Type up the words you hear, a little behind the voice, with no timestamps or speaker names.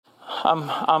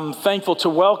I'm thankful to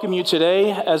welcome you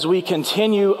today as we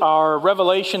continue our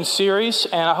Revelation series,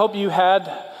 and I hope you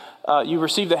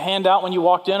received a handout when you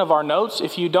walked in of our notes.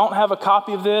 If you don't have a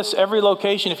copy of this, every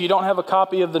location, if you don't have a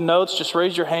copy of the notes, just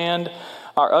raise your hand.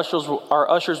 Our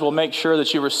ushers will make sure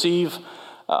that you receive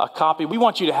a copy. We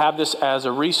want you to have this as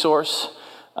a resource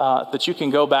that you can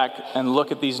go back and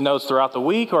look at these notes throughout the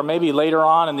week, or maybe later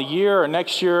on in the year or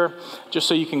next year, just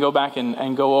so you can go back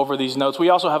and go over these notes. We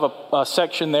also have a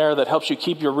section there that helps you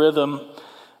keep your rhythm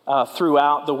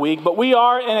throughout the week. But we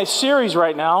are in a series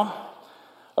right now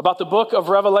about the book of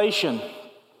Revelation.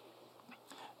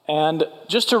 And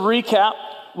just to recap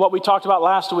what we talked about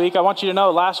last week, I want you to know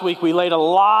last week we laid a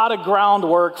lot of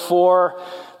groundwork for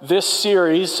this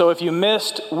series. So if you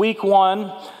missed week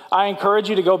 1, I encourage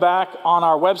you to go back on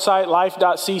our website,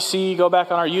 life.cc, go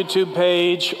back on our YouTube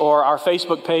page or our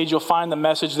Facebook page. You'll find the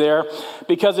message there,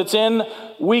 because it's in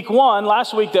week 1,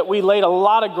 last week, that we laid a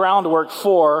lot of groundwork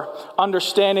for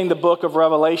understanding the book of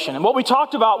Revelation. And what we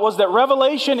talked about was that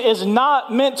Revelation is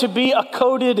not meant to be a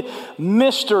coded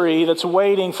mystery that's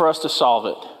waiting for us to solve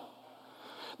it.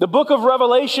 The book of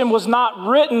Revelation was not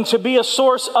written to be a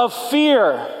source of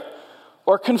fear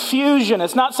or confusion.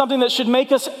 It's not something that should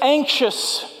make us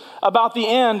anxious about the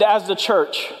end as the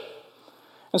church.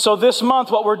 And so this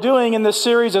month, what we're doing in this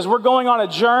series is we're going on a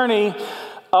journey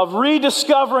of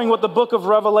rediscovering what the book of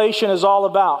Revelation is all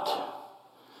about.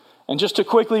 And just to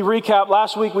quickly recap,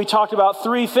 last week we talked about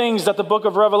 3 things that the book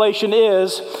of Revelation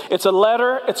is. It's a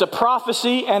letter, it's a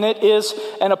prophecy, and it is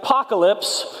an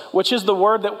apocalypse, which is the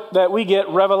word that we get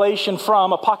revelation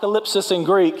from. Apocalypsis in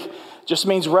Greek just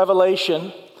means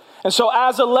revelation. And so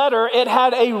as a letter, it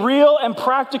had a real and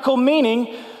practical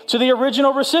meaning to the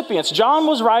original recipients. John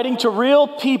was writing to real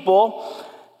people,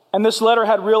 and this letter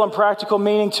had real and practical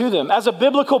meaning to them. As a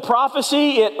biblical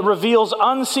prophecy, it reveals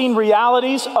unseen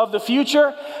realities of the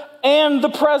future and the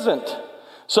present.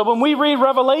 So when we read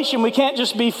Revelation, we can't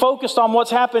just be focused on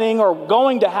what's happening or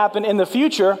going to happen in the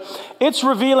future. It's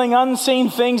revealing unseen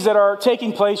things that are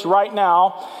taking place right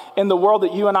now in the world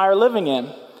that you and I are living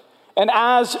in. And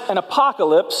as an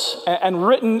apocalypse, and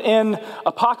written in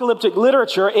apocalyptic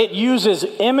literature, it uses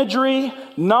imagery,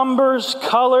 numbers,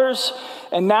 colors,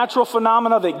 and natural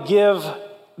phenomena that give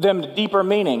them deeper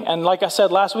meaning. And like I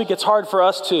said last week, it's hard for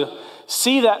us to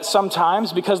see that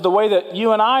sometimes, because the way that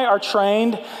you and I are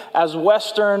trained as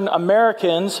Western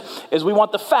Americans is we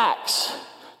want the facts.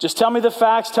 Just tell me the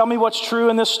facts, tell me what's true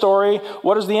in this story,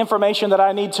 what is the information that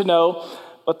I need to know.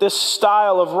 But this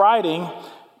style of writing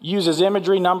uses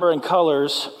imagery, number, and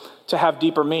colors to have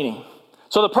deeper meaning.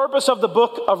 So the purpose of the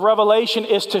book of Revelation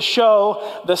is to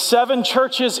show the 7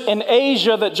 churches in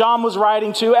Asia that John was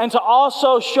writing to, and to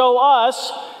also show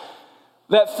us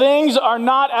that things are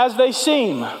not as they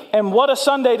seem. And what a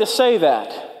Sunday to say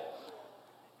that.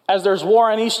 As there's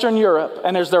war in Eastern Europe,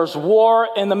 and as there's war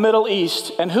in the Middle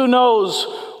East, and who knows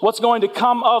what's going to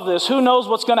come of this? Who knows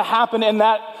what's going to happen in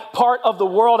that part of the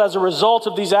world as a result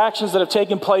of these actions that have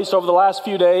taken place over the last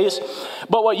few days?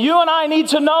 But what you and I need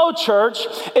to know, church,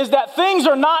 is that things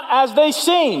are not as they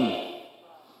seem.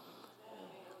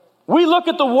 We look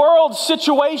at the world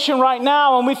situation right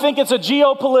now and we think it's a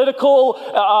geopolitical,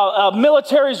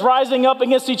 militaries rising up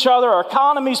against each other, our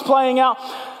economies playing out.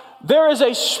 There is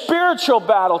a spiritual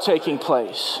battle taking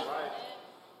place.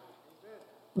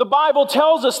 The Bible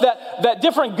tells us that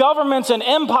different governments and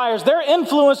empires, they're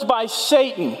influenced by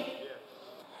Satan.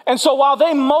 And so while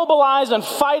they mobilize and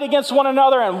fight against one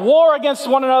another and war against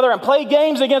one another and play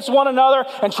games against one another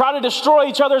and try to destroy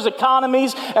each other's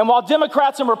economies, and while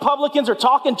Democrats and Republicans are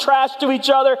talking trash to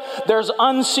each other, there's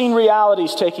unseen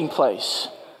realities taking place.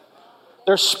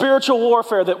 There's spiritual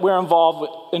warfare that we're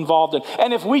involved in.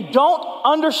 And if we don't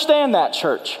understand that,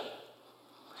 church,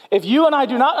 if you and I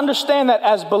do not understand that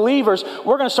as believers,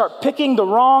 we're going to start picking the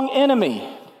wrong enemy.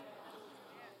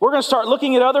 We're going to start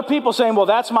looking at other people saying, well,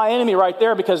 that's my enemy right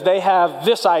there because they have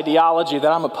this ideology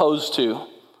that I'm opposed to.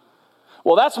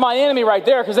 Well, that's my enemy right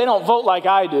there because they don't vote like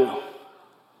I do.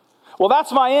 Well,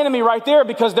 that's my enemy right there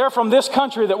because they're from this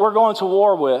country that we're going to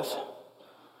war with.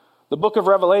 The book of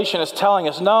Revelation is telling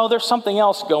us, no, there's something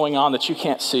else going on that you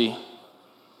can't see.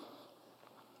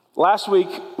 Last week,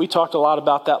 we talked a lot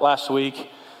about that last week.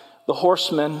 The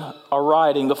horsemen are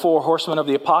riding, the 4 horsemen of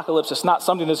the apocalypse. It's not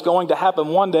something that's going to happen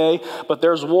one day, but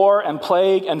there's war and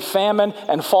plague and famine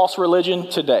and false religion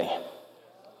today.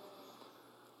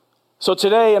 So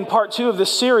today, in part 2 of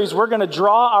this series, we're going to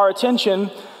draw our attention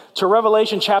to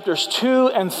Revelation chapters 2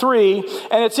 and 3.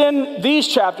 And it's in these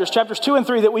chapters 2 and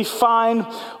 3, that we find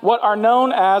what are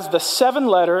known as the 7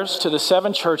 letters to the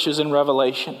 7 churches in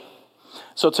Revelation.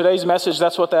 So today's message,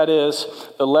 that's what that is,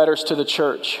 the letters to the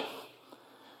church.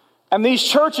 And these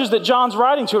churches that John's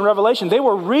writing to in Revelation, they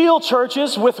were real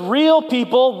churches with real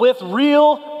people with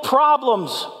real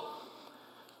problems.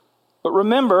 But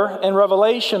remember, in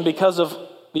Revelation, because of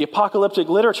the apocalyptic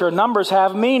literature, numbers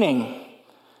have meaning.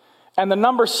 And the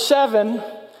number 7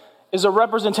 is a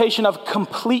representation of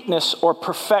completeness or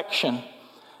perfection.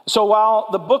 So while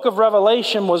the book of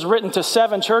Revelation was written to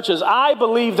 7 churches, I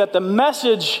believe that the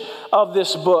message of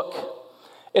this book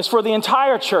is for the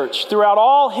entire church. Throughout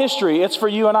all history, it's for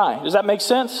you and I. Does that make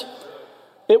sense?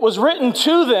 It was written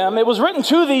to them. It was written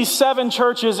to these 7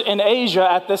 churches in Asia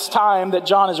at this time that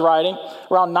John is writing,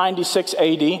 around 96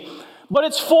 AD. But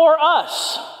it's for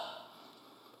us.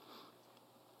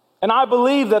 And I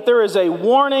believe that there is a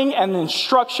warning and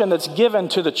instruction that's given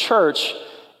to the church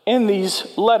in these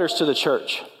letters to the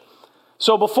church.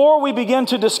 So before we begin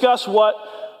to discuss what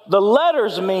the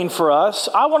letters mean for us,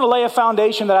 I want to lay a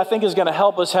foundation that I think is going to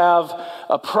help us have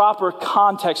a proper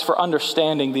context for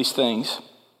understanding these things.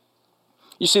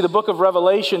 You see, the book of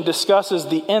Revelation discusses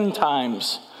the end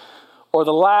times, or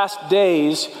the last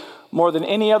days, more than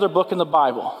any other book in the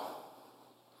Bible.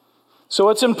 So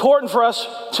it's important for us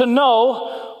to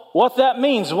know what that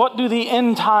means. What do the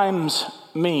end times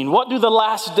mean? What do the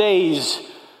last days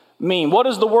mean? What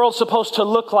is the world supposed to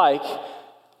look like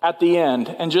at the end?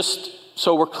 And just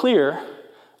so we're clear,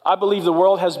 I believe the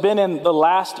world has been in the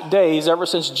last days ever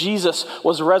since Jesus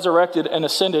was resurrected and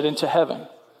ascended into heaven.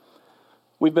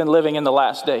 We've been living in the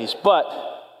last days. But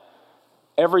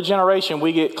every generation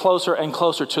we get closer and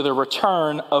closer to the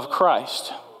return of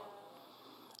Christ.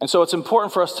 And so it's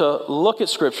important for us to look at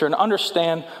Scripture and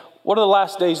understand, what do the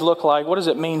last days look like? What does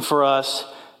it mean for us?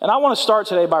 And I want to start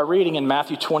today by reading in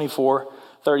Matthew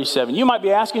 24:37. You might be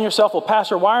asking yourself, well,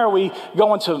 Pastor, why are we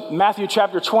going to Matthew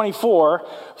chapter 24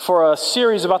 for a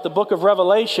series about the book of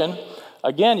Revelation?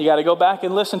 Again, you got to go back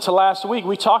and listen to last week.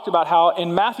 We talked about how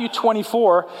in Matthew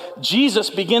 24, Jesus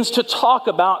begins to talk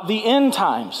about the end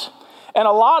times. And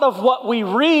a lot of what we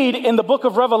read in the book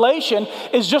of Revelation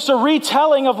is just a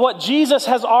retelling of what Jesus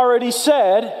has already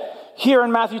said here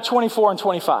in Matthew 24 and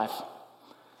 25.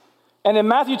 And in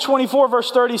Matthew 24,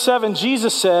 verse 37,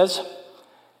 Jesus says,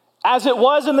 "As it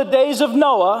was in the days of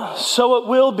Noah, so it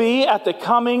will be at the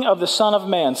coming of the Son of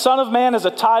Man." Son of Man is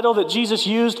a title that Jesus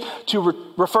used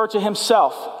to refer to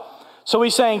himself. So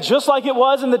he's saying, just like it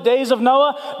was in the days of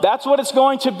Noah, that's what it's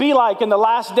going to be like in the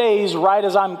last days, right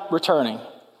as I'm returning.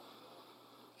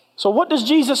 So what does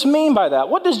Jesus mean by that?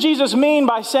 What does Jesus mean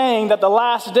by saying that the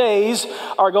last days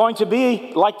are going to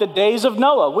be like the days of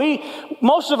Noah?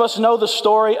 Most of us know the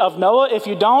story of Noah. If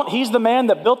you don't, he's the man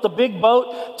that built the big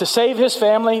boat to save his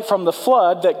family from the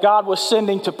flood that God was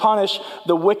sending to punish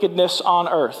the wickedness on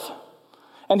earth.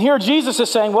 And here Jesus is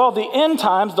saying, well, the end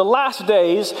times, the last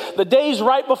days, the days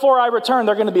right before I return,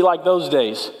 they're going to be like those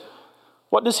days.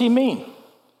 What does he mean?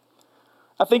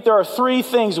 I think there are 3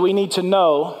 things we need to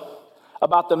know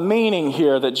about the meaning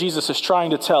here that Jesus is trying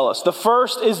to tell us. The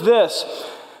first is this,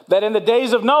 that in the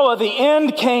days of Noah, the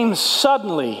end came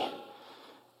suddenly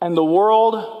and the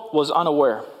world was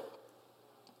unaware.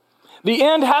 The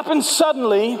end happened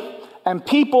suddenly and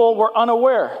people were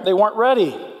unaware. They weren't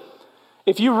ready.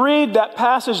 If you read that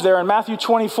passage there in Matthew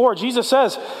 24, Jesus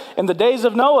says, in the days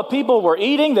of Noah, people were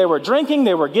eating, they were drinking,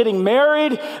 they were getting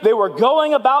married, they were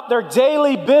going about their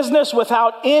daily business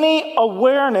without any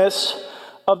awareness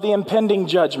of the impending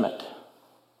judgment.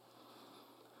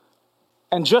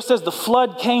 And just as the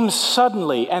flood came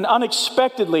suddenly and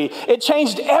unexpectedly, it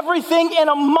changed everything in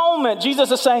a moment.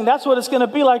 Jesus is saying that's what it's going to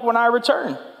be like when I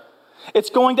return. It's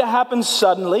going to happen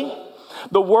suddenly.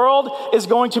 The world is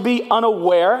going to be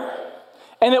unaware,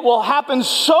 and it will happen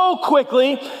so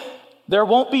quickly, there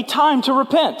won't be time to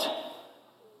repent.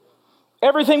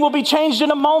 Everything will be changed in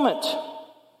a moment.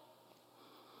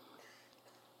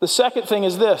 The second thing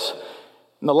is this.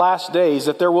 In the last days,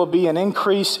 that there will be an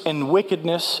increase in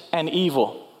wickedness and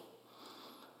evil.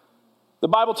 The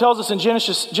Bible tells us in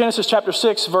Genesis chapter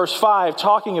 6, verse 5,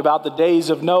 talking about the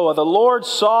days of Noah, the Lord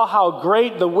saw how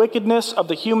great the wickedness of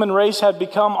the human race had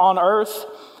become on earth,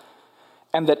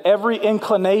 and that every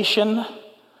inclination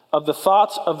of the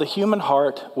thoughts of the human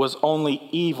heart was only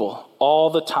evil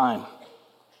all the time.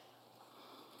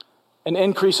 An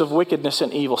increase of wickedness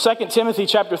and evil. 2 Timothy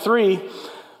chapter 3,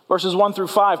 verses 1 through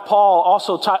 5, Paul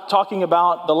also talking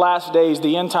about the last days,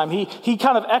 the end time. He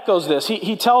kind of echoes this.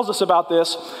 He tells us about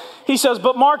this. He says,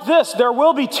 but mark this, there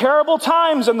will be terrible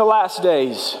times in the last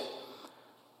days.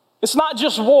 It's not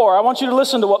just war. I want you to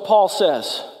listen to what Paul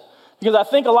says. Because I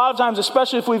think a lot of times,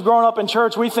 especially if we've grown up in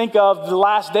church, we think of the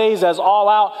last days as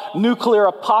all-out nuclear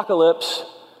apocalypse.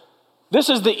 This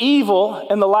is the evil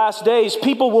in the last days.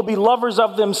 People will be lovers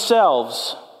of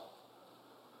themselves.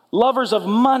 lovers of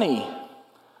money,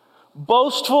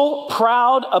 boastful,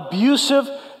 proud, abusive,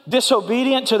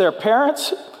 disobedient to their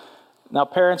parents. Now,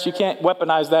 parents, you can't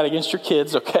weaponize that against your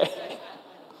kids, okay?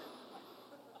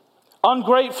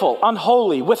 Ungrateful,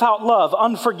 unholy, without love,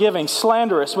 unforgiving,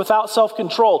 slanderous, without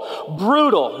self-control,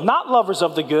 brutal, not lovers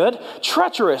of the good,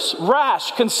 treacherous,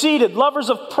 rash, conceited, lovers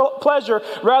of pleasure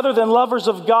rather than lovers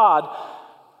of God.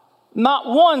 Not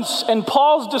once in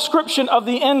Paul's description of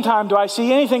the end time do I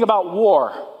see anything about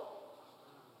war.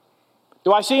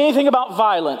 Do I see anything about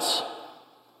violence?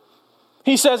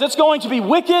 He says it's going to be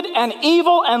wicked and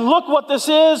evil, and look what this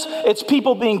is. It's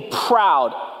people being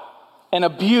proud and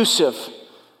abusive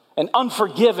and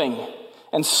unforgiving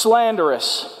and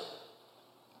slanderous.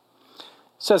 It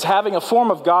says having a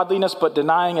form of godliness but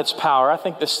denying its power. I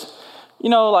think this,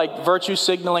 like virtue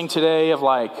signaling today of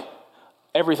like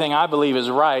everything I believe is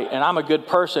right and I'm a good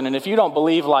person, and if you don't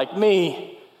believe like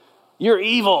me, you're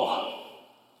evil.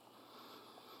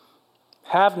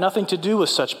 Have nothing to do with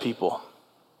such people.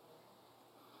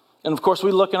 And of course,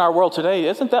 we look in our world today.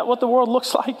 Isn't that what the world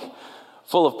looks like?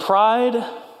 Full of pride.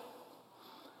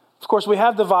 Of course, we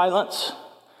have the violence.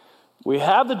 We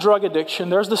have the drug addiction.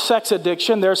 There's the sex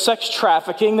addiction. There's sex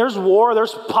trafficking. There's war.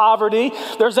 There's poverty.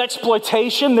 There's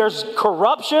exploitation. There's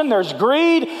corruption. There's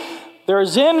greed.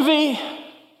 There's envy.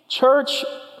 Church,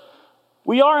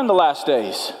 we are in the last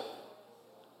days.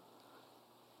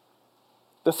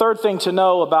 The third thing to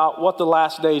know about what the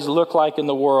last days look like in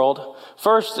the world.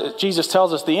 First, Jesus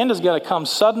tells us the end is going to come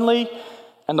suddenly,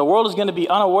 and the world is going to be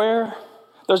unaware.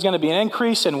 There's going to be an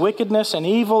increase in wickedness and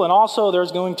evil, and also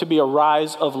there's going to be a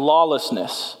rise of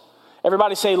lawlessness.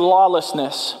 Everybody say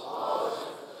lawlessness.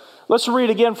 Let's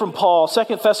read again from Paul,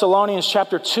 2 Thessalonians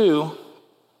chapter 2.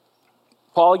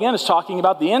 Paul again is talking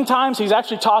about the end times. He's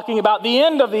actually talking about the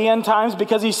end of the end times,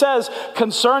 because he says,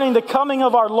 concerning the coming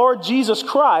of our Lord Jesus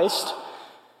Christ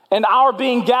and our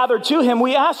being gathered to him,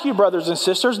 we ask you, brothers and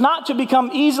sisters, not to become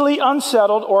easily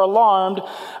unsettled or alarmed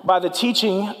by the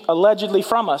teaching allegedly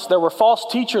from us. There were false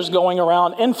teachers going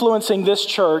around influencing this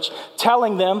church,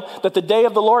 telling them that the day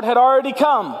of the Lord had already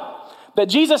come, that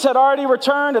Jesus had already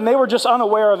returned, and they were just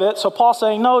unaware of it. So Paul's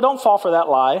saying, no, don't fall for that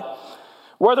lie.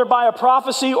 Whether by a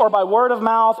prophecy or by word of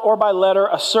mouth or by letter,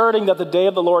 asserting that the day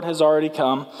of the Lord has already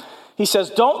come. He says,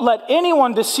 don't let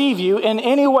anyone deceive you in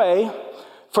any way,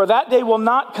 for that day will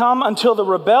not come until the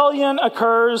rebellion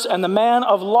occurs and the man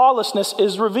of lawlessness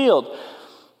is revealed.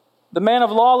 The man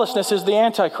of lawlessness is the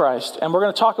Antichrist, and we're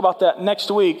going to talk about that next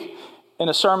week in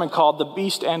a sermon called The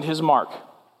Beast and His Mark.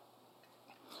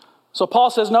 So Paul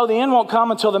says, no, the end won't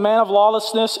come until the man of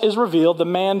lawlessness is revealed, the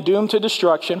man doomed to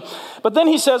destruction. But then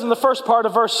he says in the first part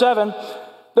of verse 7,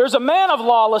 there's a man of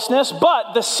lawlessness,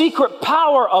 but the secret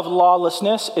power of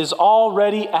lawlessness is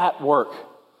already at work.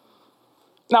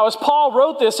 Now, as Paul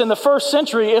wrote this in the first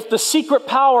century, if the secret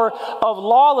power of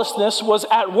lawlessness was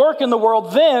at work in the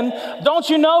world then, don't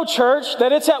you know, church,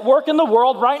 that it's at work in the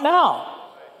world right now?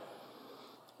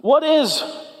 What is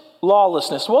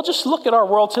lawlessness? Well, just look at our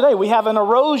world today. We have an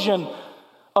erosion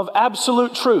of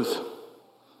absolute truth.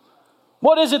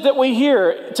 What is it that we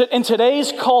hear in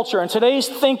today's culture, in today's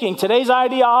thinking, today's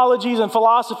ideologies and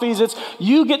philosophies? It's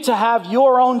you get to have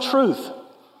your own truth.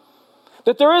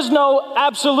 That there is no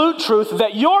absolute truth,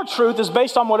 that your truth is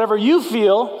based on whatever you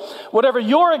feel, whatever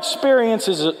your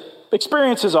experiences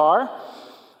are,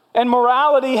 and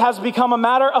morality has become a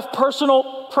matter of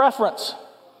personal preference.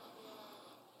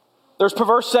 There's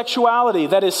perverse sexuality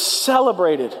that is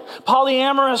celebrated.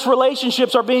 Polyamorous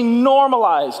relationships are being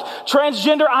normalized.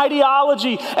 Transgender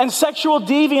ideology and sexual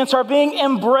deviance are being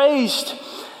embraced.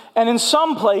 And in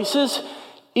some places,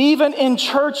 even in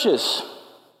churches,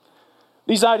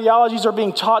 these ideologies are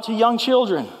being taught to young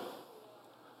children.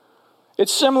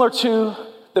 It's similar to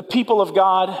the people of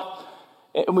God.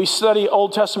 And we study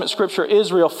Old Testament scripture,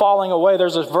 Israel falling away.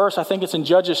 There's a verse, I think it's in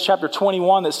Judges chapter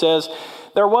 21, that says,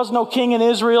 there was no king in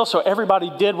Israel, so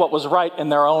everybody did what was right in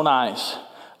their own eyes.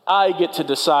 I get to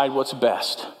decide what's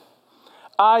best.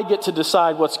 I get to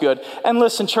decide what's good. And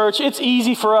listen, church, it's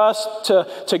easy for us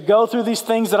to go through these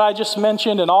things that I just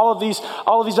mentioned and all of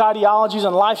these ideologies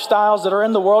and lifestyles that are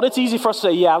in the world. It's easy for us to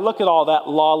say, yeah, look at all that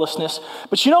lawlessness.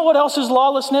 But you know what else is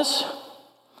lawlessness?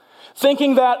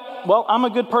 Thinking that, well, I'm a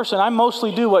good person. I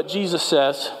mostly do what Jesus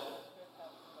says.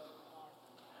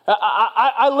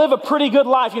 I live a pretty good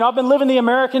life. I've been living the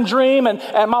American dream, and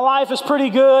my life is pretty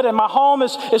good, and my home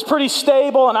is pretty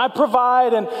stable, and I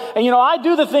provide, and I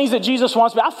do the things that Jesus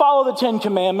wants me. I follow the 10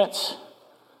 Commandments.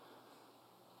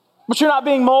 But you're not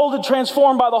being molded,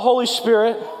 transformed by the Holy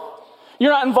Spirit.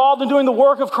 You're not involved in doing the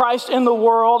work of Christ in the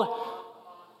world.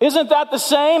 Isn't that the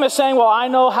same as saying, well, I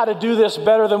know how to do this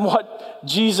better than what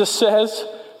Jesus says?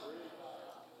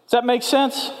 Does that make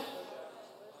sense?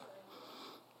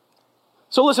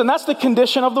 So listen, that's the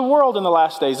condition of the world in the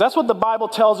last days. That's what the Bible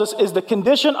tells us is the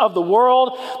condition of the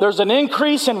world. There's an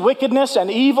increase in wickedness and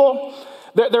evil.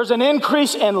 There's an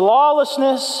increase in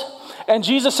lawlessness. And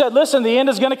Jesus said, listen, the end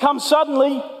is going to come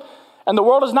suddenly, and the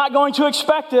world is not going to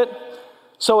expect it.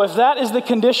 So if that is the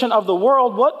condition of the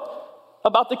world, what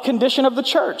about the condition of the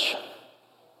church?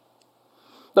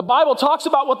 The Bible talks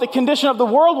about what the condition of the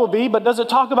world will be, but does it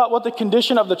talk about what the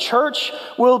condition of the church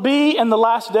will be in the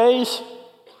last days?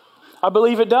 I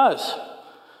believe it does.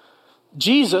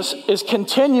 Jesus is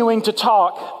continuing to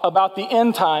talk about the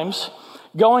end times,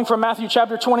 going from Matthew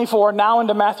chapter 24 now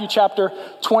into Matthew chapter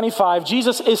 25.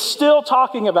 Jesus is still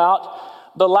talking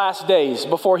about the last days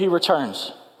before he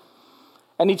returns.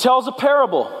 And he tells a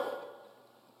parable.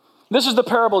 This is the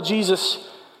parable Jesus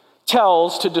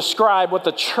tells to describe what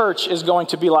the church is going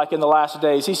to be like in the last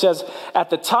days. He says, at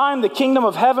the time the kingdom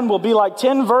of heaven will be like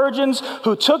 10 virgins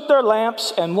who took their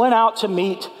lamps and went out to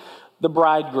meet the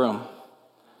bridegroom.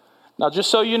 Now,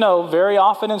 just so you know, very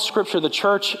often in Scripture, the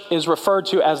church is referred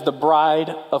to as the bride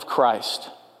of Christ.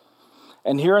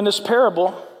 And here in this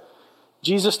parable,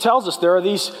 Jesus tells us there are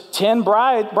these 10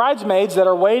 bridesmaids that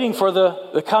are waiting for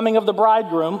the coming of the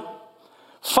bridegroom.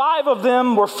 5 of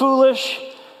them were foolish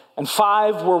and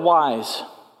 5 were wise.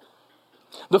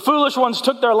 The foolish ones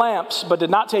took their lamps but did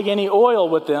not take any oil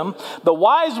with them. The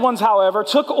wise ones, however,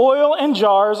 took oil in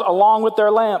jars along with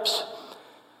their lamps.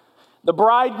 The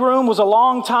bridegroom was a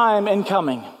long time in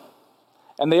coming,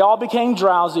 and they all became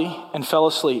drowsy and fell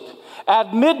asleep.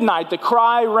 At midnight, the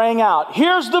cry rang out,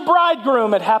 "Here's the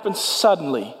bridegroom!" It happened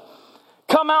suddenly.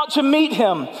 "Come out to meet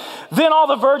him." Then all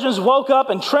the virgins woke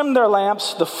up and trimmed their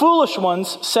lamps. The foolish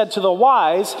ones said to the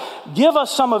wise, "Give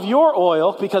us some of your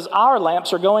oil, because our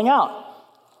lamps are going out."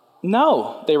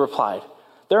 "No," they replied.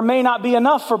 "There may not be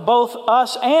enough for both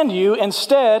us and you.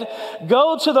 Instead,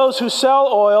 go to those who sell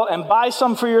oil and buy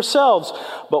some for yourselves."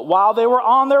 But while they were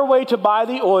on their way to buy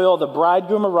the oil, the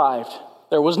bridegroom arrived.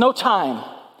 There was no time.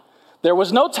 There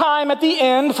was no time at the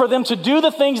end for them to do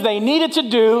the things they needed to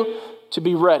do to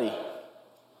be ready.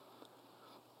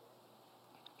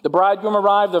 The bridegroom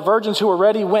arrived. The virgins who were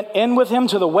ready went in with him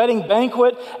to the wedding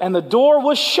banquet, and the door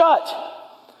was shut.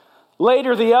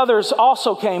 Later, the others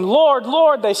also came. "Lord,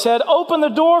 Lord," they said, "open the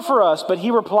door for us." But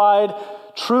he replied,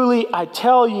 "Truly, I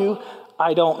tell you,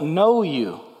 I don't know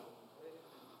you."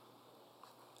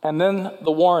 And then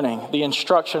the warning, the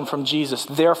instruction from Jesus,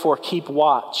 "Therefore keep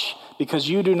watch, because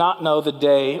you do not know the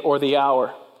day or the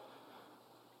hour."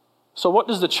 So what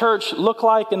does the church look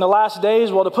like in the last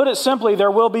days? Well, to put it simply,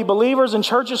 there will be believers in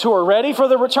churches who are ready for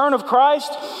the return of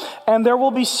Christ, and there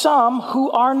will be some who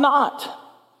are not.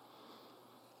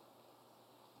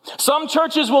 Some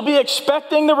churches will be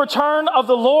expecting the return of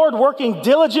the Lord, working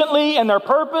diligently in their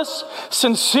purpose,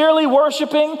 sincerely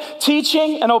worshiping,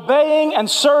 teaching, and obeying and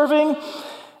serving,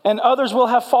 and others will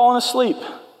have fallen asleep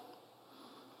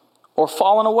or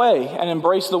fallen away and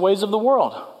embraced the ways of the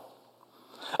world.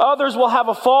 Others will have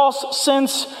a false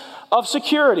sense of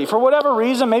security. For whatever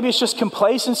reason, maybe it's just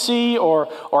complacency or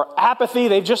apathy.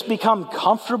 They've just become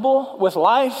comfortable with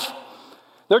life.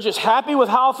 They're just happy with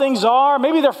how things are.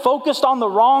 Maybe they're focused on the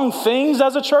wrong things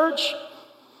as a church.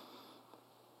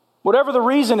 Whatever the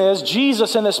reason is,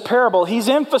 Jesus in this parable, he's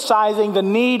emphasizing the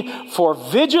need for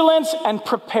vigilance and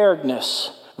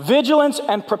preparedness. Vigilance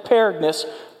and preparedness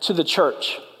to the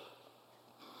church.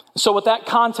 So with that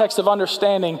context of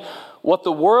understanding what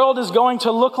the world is going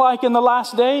to look like in the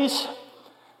last days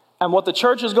and what the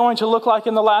church is going to look like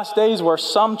in the last days, where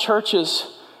some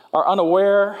churches are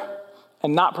unaware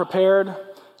and not prepared,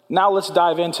 now let's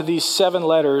dive into these 7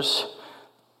 letters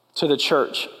to the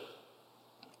church.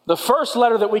 The first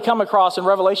letter that we come across in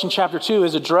Revelation chapter 2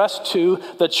 is addressed to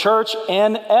the church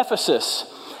in Ephesus.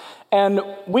 And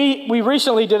we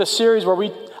recently did a series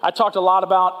where I talked a lot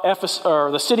about Ephesus,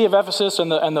 or the city of Ephesus,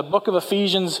 and the book of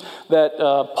Ephesians that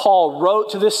Paul wrote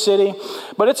to this city.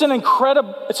 But it's an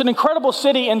incredible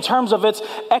city in terms of its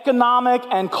economic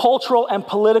and cultural and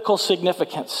political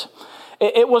significance.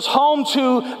 It was home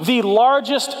to the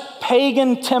largest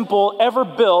pagan temple ever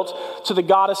built to the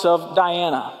goddess of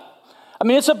Diana. I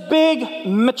mean, it's a big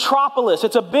metropolis.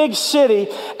 It's a big city.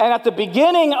 And at the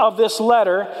beginning of this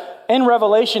letter in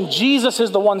Revelation, Jesus is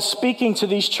the one speaking to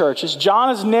these churches. John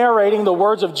is narrating the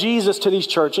words of Jesus to these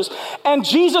churches. And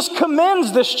Jesus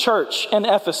commends this church in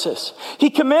Ephesus. He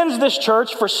commends this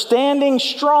church for standing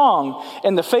strong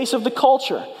in the face of the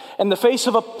culture, in the face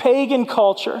of a pagan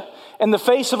culture, in the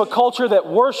face of a culture that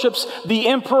worships the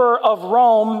emperor of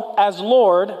Rome as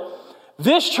Lord.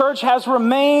 This church has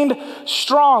remained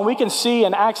strong. We can see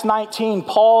in Acts 19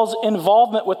 Paul's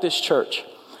involvement with this church.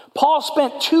 Paul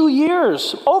spent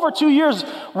over 2 years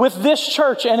with this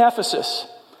church in Ephesus.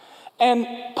 And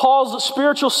Paul's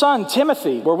spiritual son,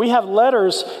 Timothy, where we have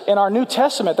letters in our New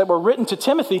Testament that were written to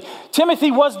Timothy,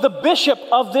 Timothy was the bishop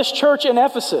of this church in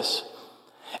Ephesus.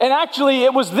 And actually,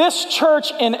 it was this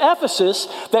church in Ephesus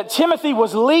that Timothy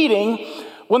was leading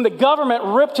when the government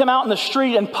ripped him out in the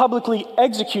street and publicly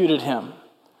executed him.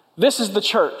 This is the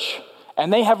church.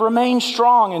 And they have remained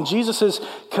strong, and Jesus is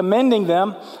commending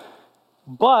them.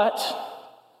 But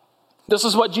this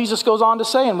is what Jesus goes on to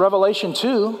say in Revelation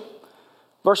 2.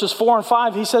 Verses 4 and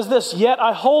 5, he says this, "Yet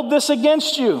I hold this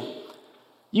against you.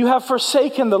 You have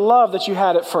forsaken the love that you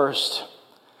had at first.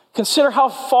 Consider how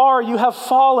far you have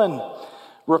fallen.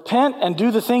 Repent and do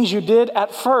the things you did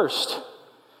at first.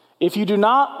 If you do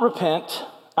not repent,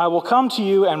 I will come to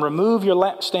you and remove your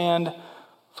lampstand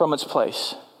from its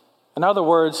place." In other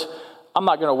words, I'm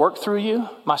not going to work through you.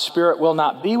 My spirit will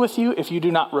not be with you if you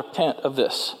do not repent of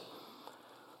this.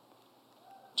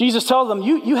 Jesus tells them,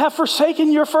 you have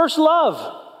forsaken your first love,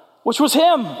 which was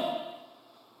him.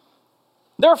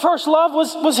 Their first love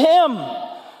was him.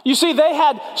 You see, they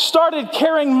had started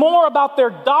caring more about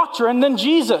their doctrine than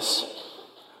Jesus.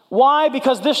 Why?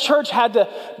 Because this church had to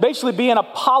basically be an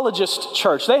apologist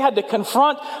church. They had to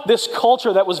confront this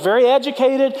culture that was very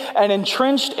educated and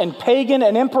entrenched in pagan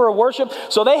and emperor worship.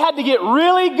 So they had to get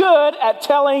really good at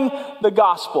telling the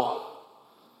gospel.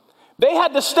 They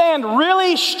had to stand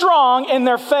really strong in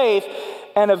their faith,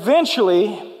 and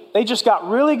eventually they just got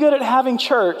really good at having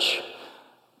church,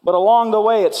 but along the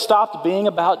way it stopped being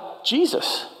about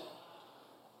Jesus.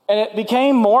 And it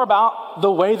became more about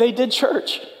the way they did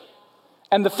church,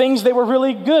 and the things they were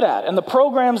really good at, and the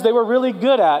programs they were really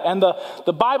good at, and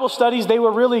the Bible studies they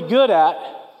were really good at,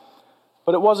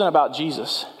 but it wasn't about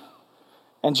Jesus.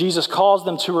 And Jesus calls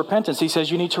them to repentance. He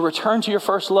says, you need to return to your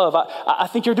first love. I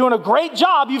think you're doing a great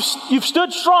job. You've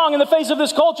stood strong in the face of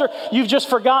this culture. You've just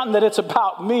forgotten that it's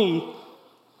about me.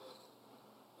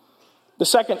 The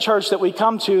second church that we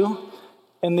come to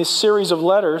in this series of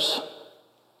letters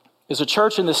is a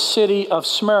church in the city of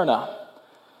Smyrna.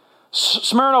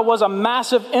 Smyrna was a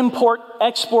massive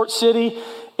import-export city.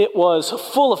 It was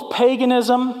full of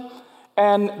paganism.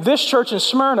 And this church in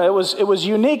Smyrna, it was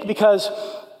unique because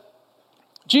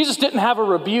Jesus didn't have a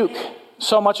rebuke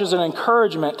so much as an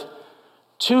encouragement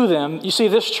to them. You see,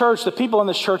 this church, the people in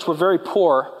this church were very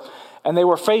poor, and they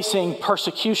were facing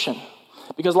persecution.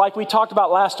 Because like we talked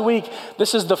about last week,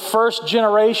 this is the first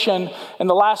generation in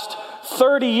the last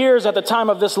 30 years at the time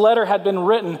of this letter had been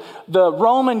written. The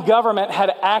Roman government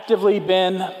had actively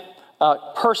been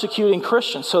persecuting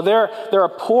Christians. So they're a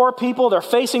poor people. They're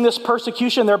facing this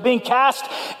persecution. They're being cast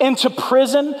into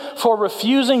prison for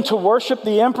refusing to worship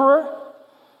the emperor.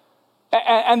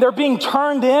 And they're being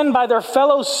turned in by their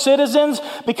fellow citizens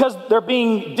because they're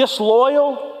being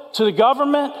disloyal to the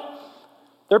government.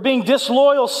 They're being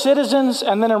disloyal citizens.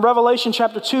 And then in Revelation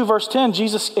chapter 2, verse 10,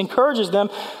 Jesus encourages them.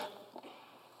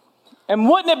 And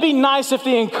wouldn't it be nice if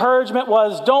the encouragement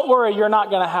was, don't worry, you're not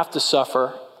going to have to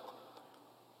suffer.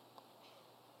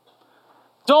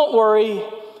 Don't worry.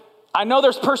 I know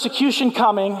there's persecution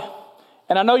coming,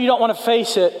 and I know you don't want to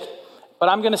face it, but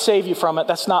I'm going to save you from it.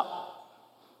 That's not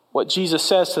what Jesus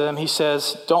says to them. He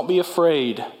says, don't be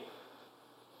afraid.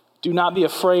 Do not be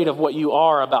afraid of what you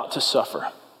are about to suffer.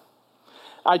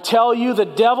 I tell you, the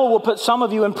devil will put some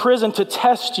of you in prison to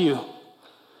test you,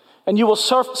 and you will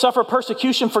suffer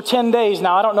persecution for 10 days.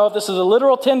 Now, I don't know if this is a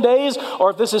literal 10 days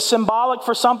or if this is symbolic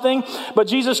for something, but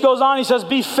Jesus goes on, he says,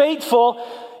 be faithful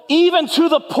even to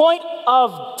the point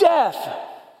of death,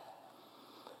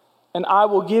 and I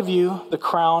will give you the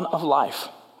crown of life.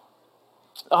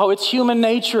 Oh, it's human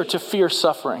nature to fear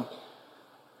suffering.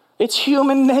 It's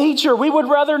human nature. We would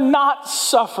rather not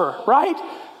suffer, right?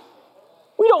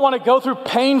 We don't want to go through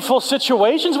painful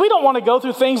situations. We don't want to go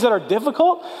through things that are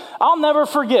difficult. I'll never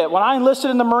forget when I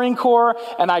enlisted in the Marine Corps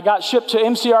and I got shipped to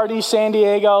MCRD San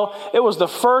Diego. It was the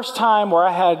first time where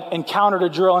I had encountered a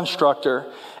drill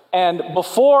instructor. And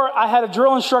before I had a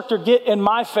drill instructor get in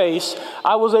my face,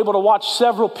 I was able to watch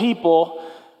several people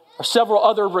or several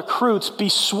other recruits be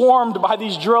swarmed by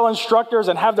these drill instructors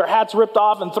and have their hats ripped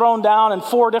off and thrown down, and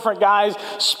 4 different guys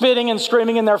spitting and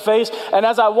screaming in their face. And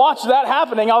as I watched that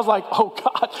happening, I was like, oh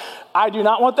God, I do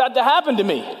not want that to happen to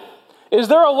me. Is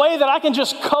there a way that I can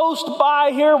just coast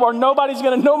by here where nobody's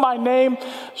going to know my name?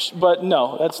 But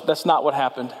no, that's not what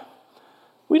happened.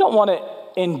 We don't want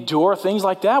to endure things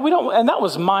like that. And that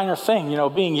was a minor thing,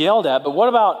 being yelled at. But what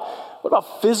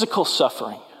about physical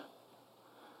suffering?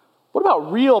 What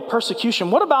about real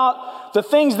persecution? What about the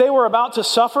things they were about to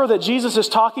suffer that Jesus is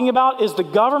talking about? Is the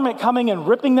government coming and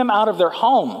ripping them out of their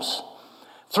homes?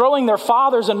 throwing their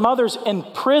fathers and mothers in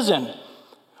prison,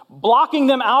 blocking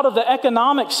them out of the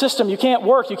economic system. You can't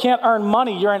work, you can't earn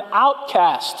money, you're an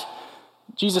outcast.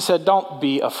 Jesus said, don't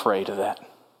be afraid of that.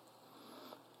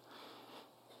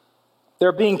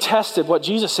 They're being tested. What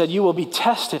Jesus said, you will be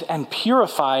tested and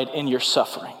purified in your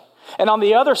suffering. And on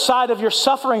the other side of your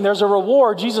suffering, there's a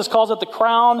reward. Jesus calls it the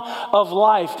crown of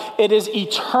life. It is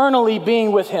eternally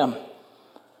being with him.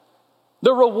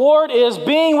 The reward is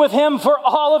being with him for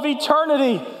all of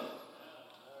eternity.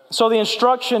 So the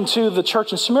instruction to the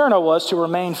church in Smyrna was to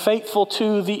remain faithful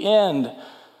to the end.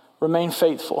 Remain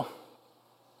faithful.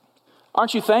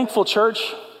 Aren't you thankful,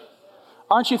 church?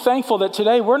 Aren't you thankful that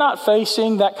today we're not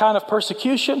facing that kind of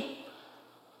persecution?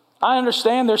 I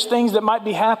understand there's things that might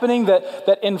be happening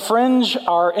that infringe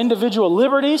our individual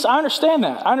liberties. I understand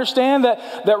that. I understand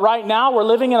that right now we're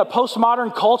living in a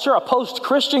postmodern culture, a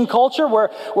post-Christian culture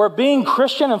where being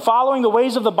Christian and following the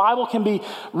ways of the Bible can be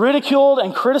ridiculed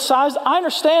and criticized. I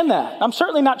understand that. I'm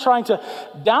certainly not trying to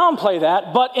downplay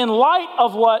that, but in light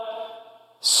of what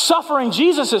suffering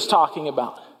Jesus is talking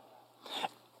about,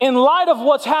 in light of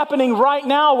what's happening right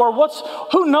now, or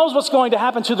who knows what's going to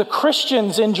happen to the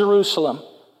Christians in Jerusalem.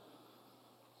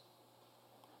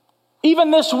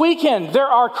 Even this weekend, there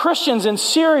are Christians in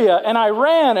Syria and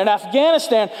Iran and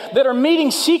Afghanistan that are meeting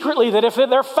secretly that if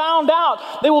they're found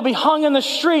out, they will be hung in the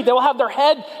street. They will have their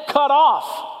head cut off.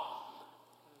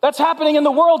 That's happening in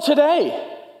the world today.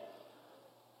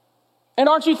 And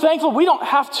aren't you thankful we don't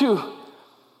have to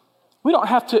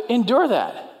endure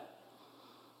that?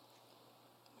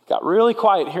 Got really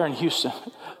quiet here in Houston.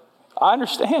 I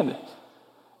understand.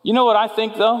 You know what I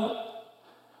think, though?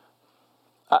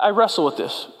 I wrestle with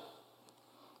this.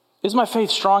 Is my faith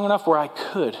strong enough where I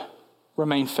could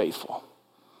remain faithful?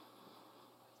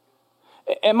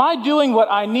 Am I doing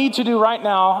what I need to do right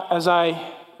now as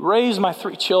I raise my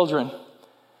 3 children,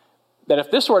 that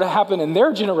if this were to happen in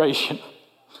their generation,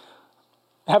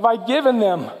 have I given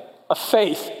them a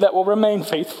faith that will remain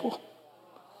faithful?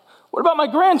 What about my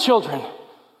grandchildren?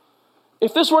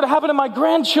 If this were to happen in my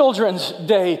grandchildren's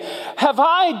day, have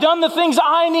I done the things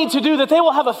I need to do that they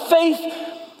will have a faith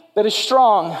that is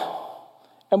strong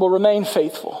and will remain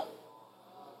faithful?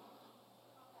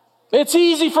 It's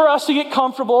easy for us to get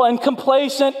comfortable and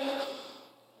complacent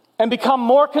and become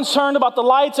more concerned about the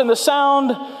lights and the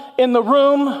sound in the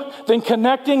room than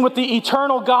connecting with the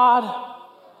eternal God.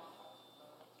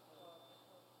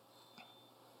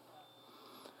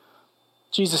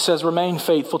 Jesus says, remain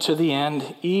faithful to the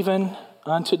end, even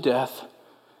unto death.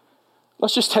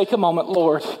 Let's just take a moment,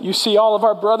 Lord. You see all of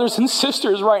our brothers and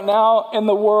sisters right now in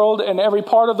the world and every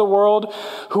part of the world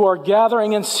who are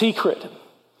gathering in secret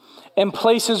in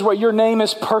places where your name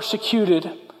is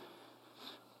persecuted,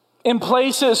 in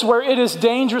places where it is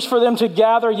dangerous for them to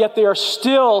gather, yet they are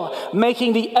still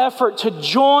making the effort to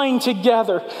join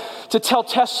together, to tell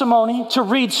testimony, to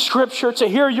read scripture, to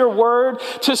hear your word,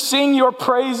 to sing your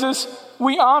praises.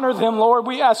 We honor them, Lord.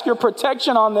 We ask your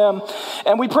protection on them.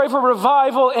 And we pray for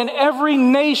revival in every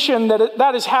nation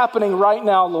that is happening right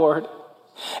now, Lord.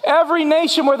 Every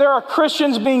nation where there are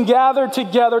Christians being gathered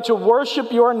together to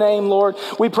worship your name, Lord.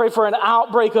 We pray for an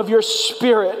outbreak of your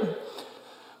Spirit,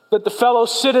 that the fellow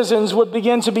citizens would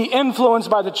begin to be influenced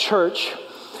by the church,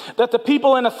 that the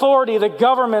people in authority, the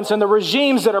governments and the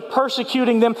regimes that are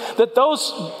persecuting them, that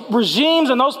those regimes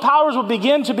and those powers would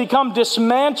begin to become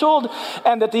dismantled,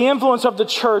 and that the influence of the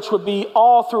church would be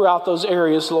all throughout those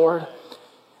areas, Lord.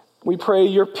 We pray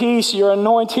your peace, your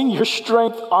anointing, your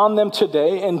strength on them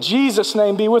today. In Jesus'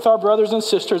 name, be with our brothers and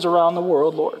sisters around the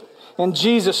world, Lord. In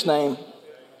Jesus' name,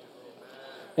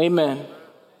 amen.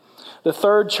 The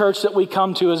third church that we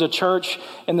come to is a church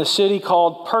in the city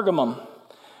called Pergamum.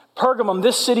 Pergamum,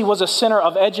 this city was a center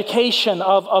of education,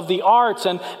 of the arts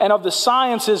and of the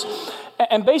sciences.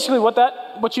 And basically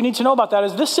what you need to know about that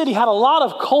is this city had a lot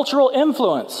of cultural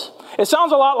influence. It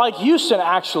sounds a lot like Houston,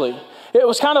 actually. It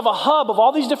was kind of a hub of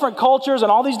all these different cultures and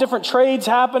all these different trades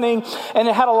happening, and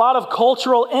it had a lot of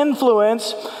cultural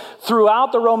influence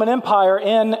throughout the Roman Empire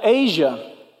in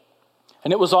Asia.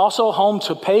 And it was also home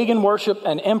to pagan worship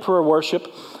and emperor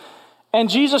worship. And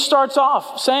Jesus starts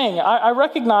off saying, I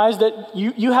recognize that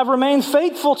you have remained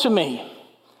faithful to me.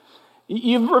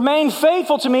 You've remained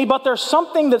faithful to me, but there's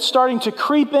something that's starting to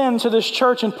creep into this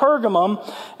church in Pergamum,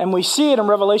 and we see it in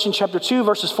Revelation chapter 2,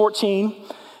 verses 14.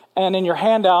 And in your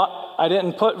handout, I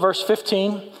didn't put verse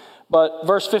 15, but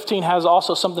verse 15 has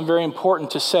also something very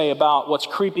important to say about what's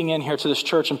creeping in here to this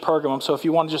church in Pergamum. So if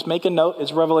you want to just make a note,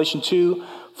 it's Revelation 2,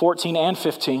 14 and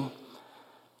 15.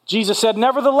 Jesus said,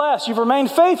 nevertheless, you've remained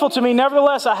faithful to me.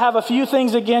 Nevertheless, I have a few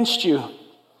things against you.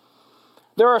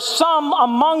 There are some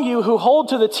among you who hold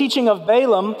to the teaching of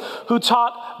Balaam, who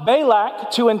taught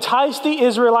Balak to entice the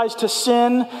Israelites to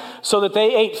sin so that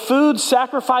they ate food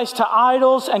sacrificed to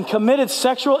idols and committed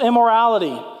sexual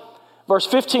immorality. Verse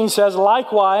 15 says,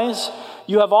 likewise,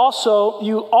 you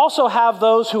also have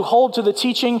those who hold to the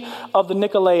teaching of the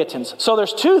Nicolaitans. So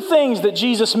there's two things that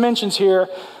Jesus mentions here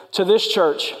to this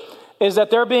church, is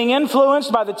that they're being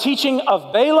influenced by the teaching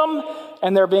of Balaam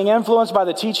and they're being influenced by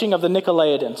the teaching of the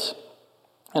Nicolaitans.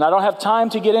 And I don't have time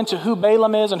to get into who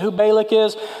Balaam is and who Balak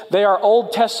is. They are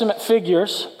Old Testament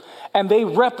figures, and they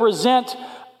represent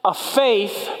a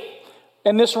faith.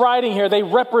 In this writing here, they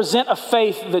represent a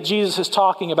faith that Jesus is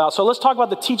talking about. So let's talk about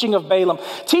the teaching of Balaam.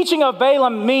 Teaching of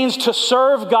Balaam means to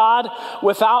serve God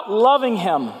without loving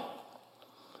him.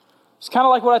 It's kind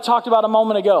of like what I talked about a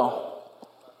moment ago.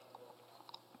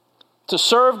 To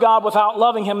serve God without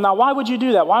loving him. Now, why would you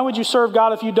do that? Why would you serve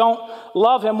God if you don't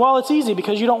love him? Well, it's easy,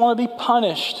 because you don't want to be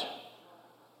punished.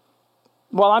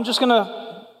 Well, I'm just going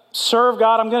to serve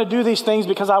God. I'm going to do these things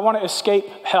because I want to escape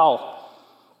hell.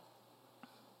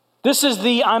 This is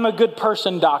the I'm a good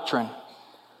person doctrine.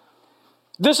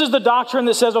 This is the doctrine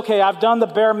that says, okay, I've done the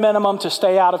bare minimum to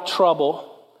stay out of trouble.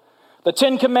 The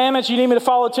 10 Commandments, you need me to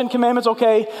follow the 10 Commandments?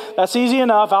 Okay, that's easy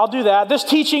enough. I'll do that. This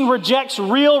teaching rejects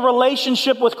real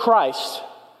relationship with Christ.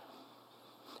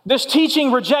 This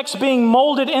teaching rejects being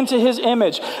molded into his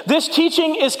image. This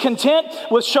teaching is content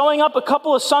with showing up a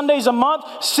couple of Sundays a month,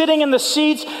 sitting in the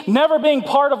seats, never being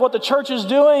part of what the church is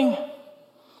doing,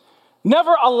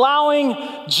 never allowing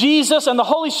Jesus and the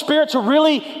Holy Spirit to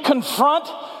really confront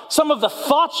some of the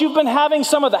thoughts you've been having,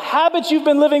 some of the habits you've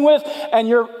been living with, and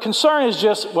your concern is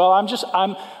just, well,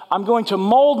 I'm going to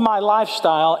mold my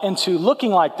lifestyle into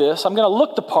looking like this. I'm going to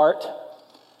look the part.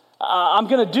 I'm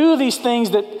going to do these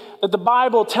things that the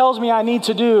Bible tells me I need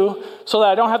to do so that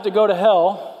I don't have to go to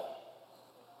hell.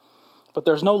 But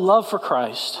there's no love for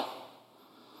Christ.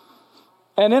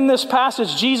 And in this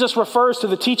passage, Jesus refers to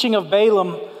the teaching of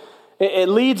Balaam. It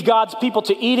leads God's people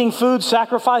to eating food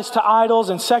sacrificed to idols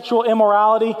and sexual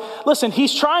immorality. Listen,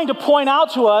 he's trying to point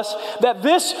out to us that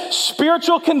this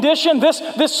spiritual condition, this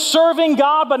serving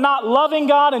God but not loving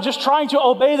God and just trying to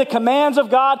obey the commands of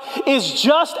God is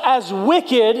just as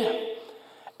wicked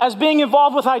as being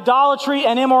involved with idolatry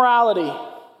and immorality.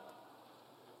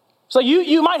 So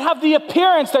you might have the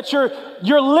appearance that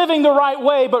you're living the right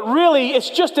way, but really it's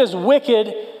just as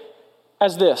wicked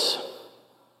as this.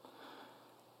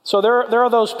 So there are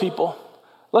those people.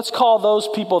 Let's call those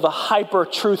people the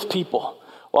hyper-truth people.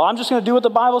 Well, I'm just going to do what the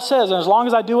Bible says, and as long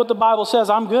as I do what the Bible says,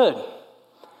 I'm good.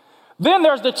 Then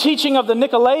there's the teaching of the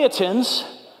Nicolaitans,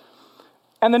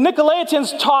 and the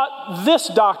Nicolaitans taught this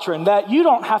doctrine, that you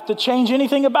don't have to change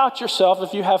anything about yourself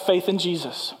if you have faith in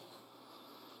Jesus.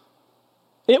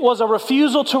 It was a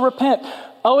refusal to repent.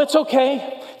 Oh, it's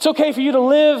okay. It's okay for you to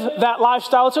live that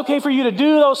lifestyle. It's okay for you to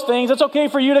do those things. It's okay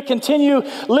for you to continue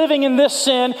living in this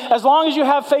sin. As long as you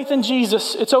have faith in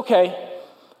Jesus, it's okay.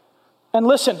 And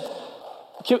listen,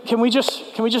 can we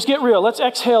just get real? Let's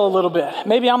exhale a little bit.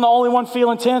 Maybe I'm the only one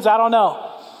feeling tense. I don't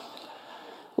know.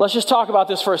 Let's just talk about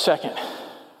this for a second.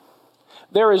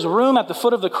 There is room at the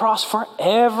foot of the cross for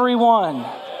everyone.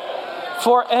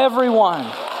 For everyone.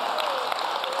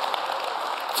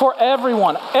 For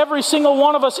everyone. Every single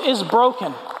one of us is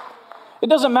broken. It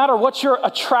doesn't matter what your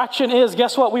attraction is.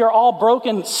 Guess what? We are all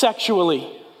broken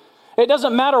sexually. It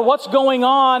doesn't matter what's going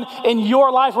on in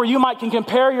your life where you can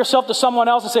compare yourself to someone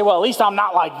else and say, well, at least I'm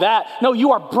not like that. No,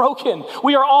 you are broken.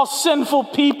 We are all sinful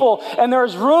people, and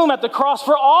there's room at the cross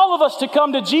for all of us to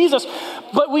come to Jesus.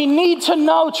 But we need to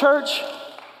know, church,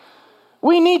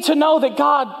 we need to know that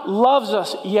God loves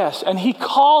us, yes, and he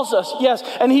calls us, yes,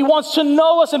 and he wants to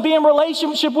know us and be in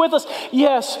relationship with us,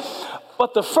 yes.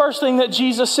 But the first thing that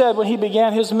Jesus said when he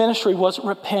began his ministry was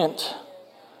repent.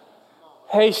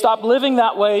 Hey, stop living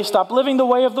that way. Stop living the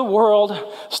way of the world.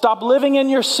 Stop living in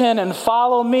your sin and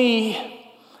follow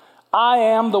me. I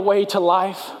am the way to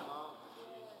life.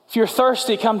 If you're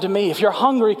thirsty, come to me. If you're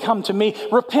hungry, come to me.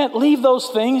 Repent, leave those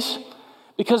things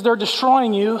because they're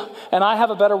destroying you, and I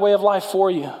have a better way of life for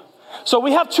you. So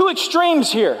we have two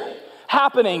extremes here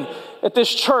happening at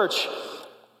this church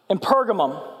in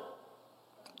Pergamum.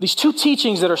 These two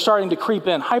teachings that are starting to creep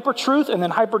in, hyper-truth and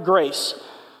then hyper-grace.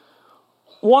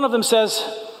 One of them says,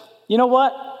 you know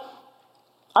what?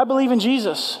 I believe in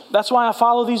Jesus. That's why I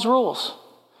follow these rules.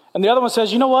 And the other one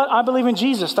says, you know what? I believe in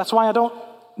Jesus. That's why I don't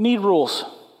need rules.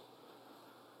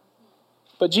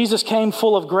 But Jesus came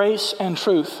full of grace and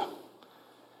truth.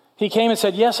 He came and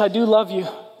said, yes, I do love you.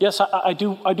 Yes, I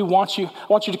do want you. I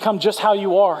want you to come just how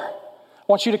you are. I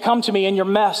want you to come to me in your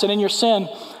mess and in your sin.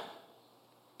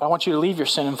 But I want you to leave your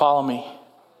sin and follow me.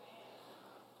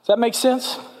 That makes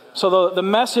sense? So the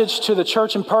message to the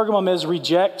church in Pergamum is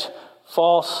reject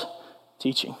false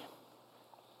teaching.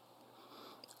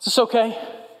 Is this okay?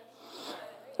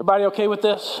 Everybody okay with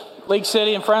this? League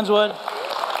City and Friendswood?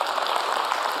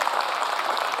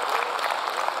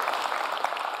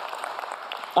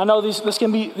 I know these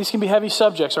can be heavy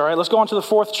subjects, all right? Let's go on to the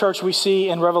fourth church we see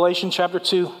in Revelation chapter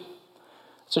 2.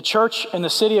 It's a church in the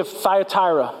city of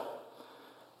Thyatira.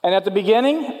 And at the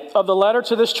beginning of the letter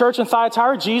to this church in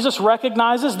Thyatira, Jesus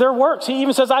recognizes their works. He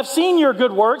even says, I've seen your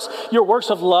good works, your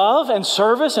works of love and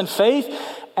service and faith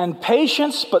and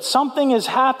patience, but something is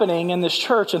happening in this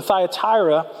church in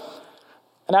Thyatira.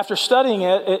 And after studying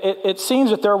it seems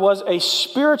that there was a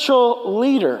spiritual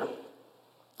leader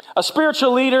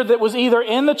that was either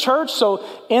in the church, so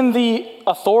in the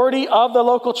authority of the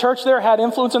local church there, had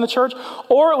influence in the church,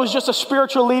 or it was just a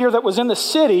spiritual leader that was in the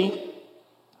city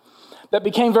that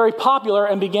became very popular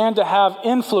and began to have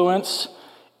influence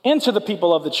into the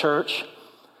people of the church.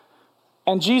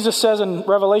 And Jesus says in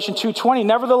Revelation 2:20,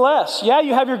 nevertheless, yeah,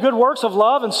 you have your good works of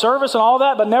love and service and all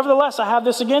that, but nevertheless, I have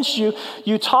this against you.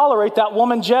 You tolerate that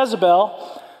woman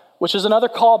Jezebel, which is another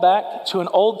callback to an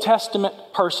Old Testament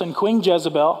person, Queen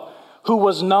Jezebel, who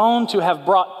was known to have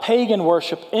brought pagan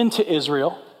worship into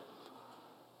Israel.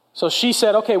 So she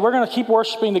said, okay, we're going to keep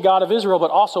worshiping the God of Israel,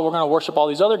 but also we're going to worship all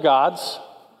these other gods.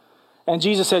 And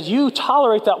Jesus says, you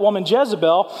tolerate that woman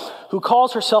Jezebel, who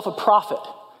calls herself a prophet.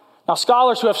 Now,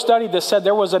 scholars who have studied this said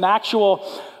there was an actual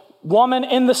woman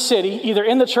in the city, either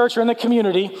in the church or in the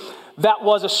community, that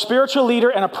was a spiritual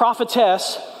leader and a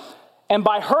prophetess. And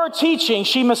by her teaching,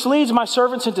 she misleads my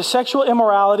servants into sexual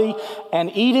immorality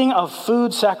and eating of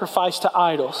food sacrificed to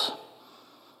idols.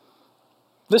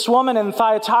 This woman in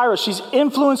Thyatira, she's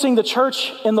influencing the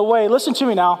church in the way, listen to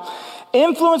me now,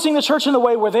 influencing the church in the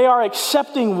way where they are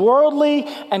accepting worldly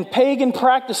and pagan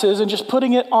practices and just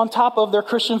putting it on top of their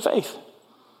Christian faith.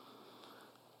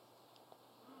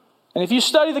 And if you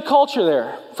study the culture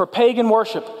there for pagan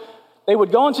worship, they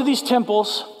would go into these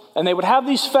temples and they would have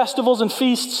these festivals and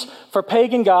feasts for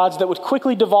pagan gods that would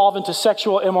quickly devolve into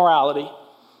sexual immorality.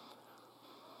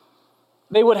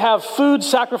 They would have food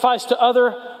sacrificed to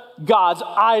other gods,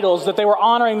 idols, that they were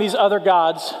honoring these other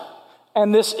gods.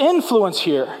 And this influence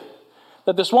here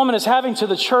that this woman is having to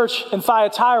the church in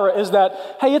Thyatira is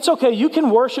that, hey, it's okay, you can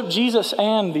worship Jesus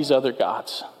and these other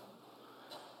gods.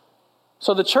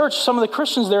 So the church, some of the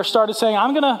Christians there started saying,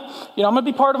 I'm going to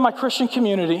be part of my Christian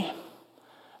community.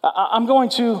 I'm going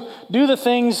to do the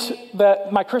things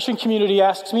that my Christian community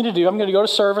asks me to do. I'm going to go to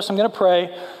service, I'm going to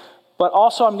pray, but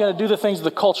also I'm going to do the things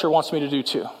the culture wants me to do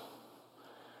too.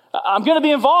 I'm going to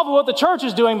be involved with what the church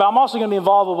is doing, but I'm also going to be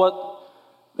involved with what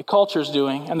the culture is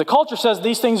doing. And the culture says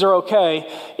these things are okay,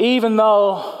 even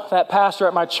though that pastor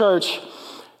at my church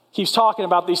keeps talking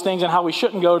about these things and how we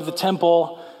shouldn't go to the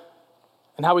temple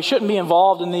and how we shouldn't be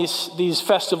involved in these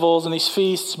festivals and these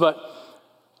feasts. But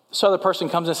this other person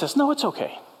comes and says, no, it's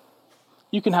okay.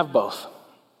 You can have both.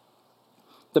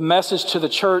 The message to the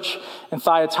church in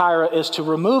Thyatira is to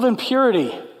remove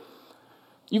impurity.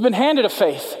 You've been handed a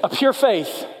faith, a pure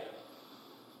faith.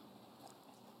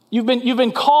 You've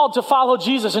been called to follow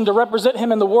Jesus and to represent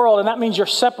him in the world, and that means you're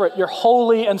separate. You're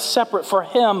holy and separate for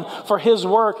him, for his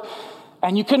work.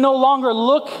 And you can no longer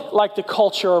look like the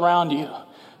culture around you.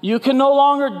 You can no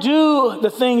longer do the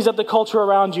things that the culture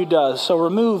around you does. So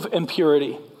remove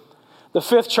impurity. The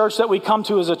fifth church that we come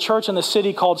to is a church in the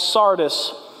city called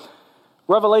Sardis.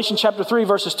 Revelation chapter 3,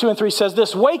 verses 2 and 3 says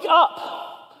this, wake up,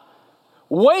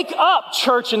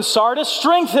 church in Sardis,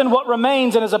 strengthen what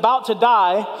remains and is about to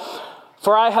die,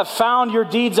 for I have found your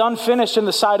deeds unfinished in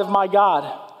the sight of my God.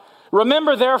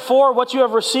 Remember, therefore, what you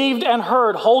have received and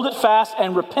heard, hold it fast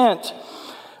and repent.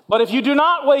 But if you do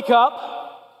not wake up,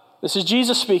 this is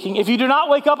Jesus speaking, if you do not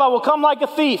wake up, I will come like a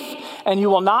thief, and you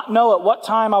will not know at what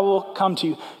time I will come to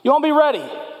you. You won't be ready.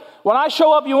 When I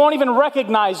show up, you won't even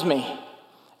recognize me,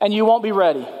 and you won't be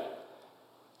ready.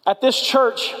 At this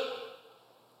church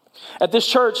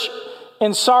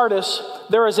in Sardis,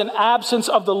 there is an absence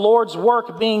of the Lord's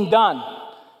work being done.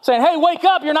 Saying, hey, wake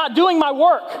up, you're not doing my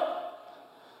work.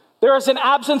 There is an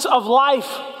absence of life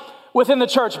within the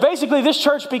church. Basically, this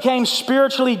church became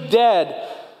spiritually dead.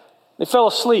 They fell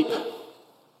asleep.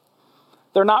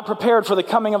 They're not prepared for the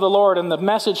coming of the Lord, and the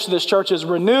message to this church is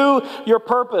renew your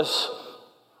purpose.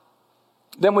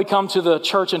 Then we come to the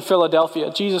church in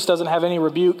Philadelphia. Jesus doesn't have any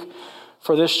rebuke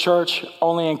for this church,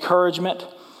 only encouragement.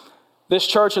 This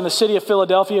church in the city of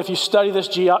Philadelphia, if you study this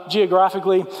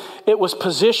geographically, it was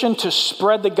positioned to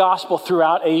spread the gospel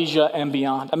throughout Asia and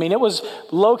beyond. I mean, it was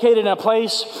located in a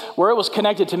place where it was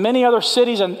connected to many other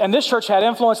cities, and this church had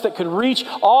influence that could reach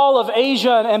all of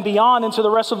Asia and beyond into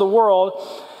the rest of the world.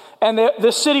 And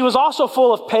this city was also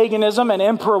full of paganism and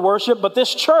emperor worship, but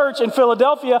this church in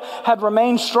Philadelphia had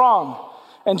remained strong.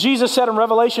 And Jesus said in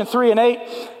Revelation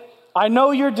 3:8, I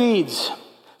know your deeds.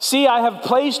 See, I have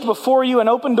placed before you an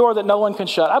open door that no one can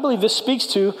shut. I believe this speaks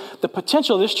to the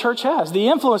potential this church has, the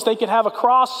influence they could have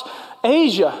across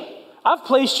Asia. I've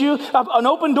placed you an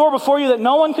open door before you that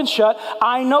no one can shut.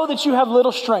 I know that you have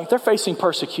little strength. They're facing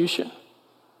persecution.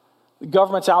 The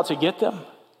government's out to get them.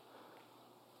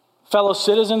 Fellow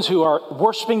citizens who are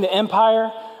worshiping the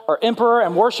empire or emperor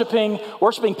and worshiping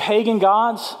pagan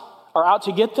gods are out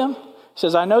to get them. He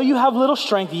says, I know you have little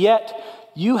strength, yet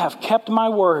you have kept my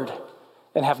word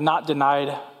and have not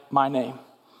denied my name.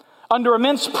 Under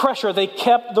immense pressure, they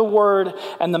kept the word,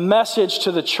 and the message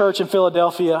to the church in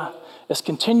Philadelphia has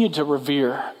continued to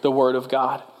revere the word of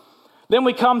God. Then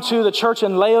we come to the church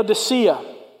in Laodicea.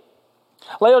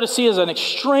 Laodicea is an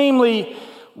extremely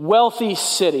wealthy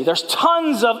city. There's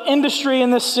tons of industry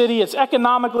in this city. It's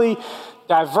economically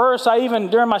diverse. I even,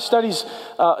 during my studies,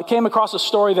 came across a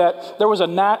story that there was a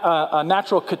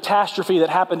natural catastrophe that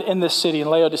happened in this city in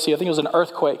Laodicea. I think it was an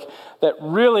earthquake that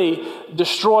really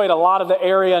destroyed a lot of the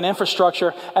area and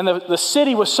infrastructure. And the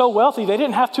city was so wealthy, they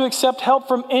didn't have to accept help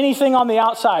from anything on the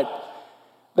outside.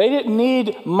 They didn't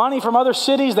need money from other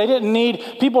cities. They didn't need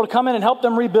people to come in and help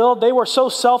them rebuild. They were so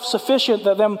self-sufficient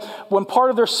that when part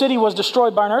of their city was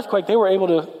destroyed by an earthquake, they were able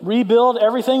to rebuild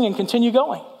everything and continue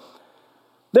going.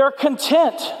 They're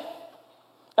content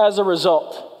as a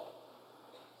result.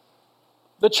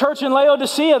 The church in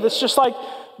Laodicea, that's just like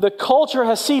the culture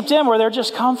has seeped in where they're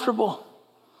just comfortable.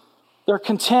 They're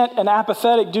content and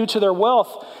apathetic due to their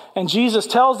wealth. And Jesus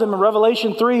tells them in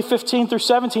Revelation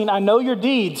 3:15-17, I know your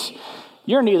deeds.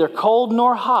 You're neither cold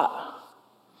nor hot.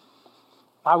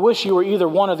 I wish you were either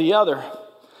one or the other.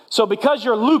 So because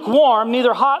you're lukewarm,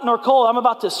 neither hot nor cold, I'm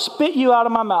about to spit you out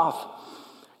of my mouth.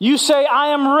 You say, I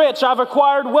am rich, I've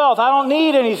acquired wealth, I don't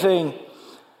need anything.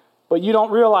 But you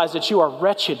don't realize that you are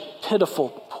wretched, pitiful,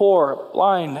 poor,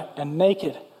 blind, and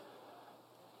naked.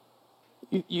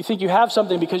 You think you have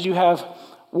something because you have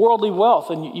worldly wealth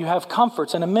and you have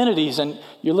comforts and amenities and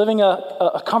you're living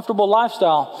a comfortable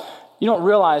lifestyle. You don't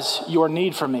realize your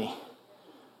need for me.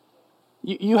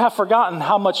 You have forgotten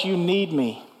how much you need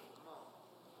me.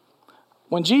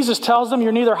 When Jesus tells them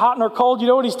you're neither hot nor cold, you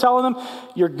know what he's telling them?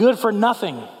 You're good for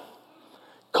nothing.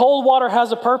 Cold water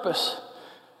has a purpose.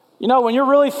 You know, when you're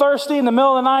really thirsty in the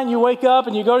middle of the night and you wake up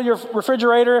and you go to your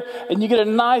refrigerator and you get a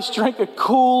nice drink of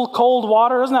cool, cold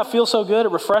water, doesn't that feel so good?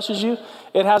 It refreshes you.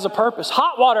 It has a purpose.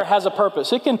 Hot water has a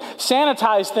purpose. It can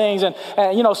sanitize things and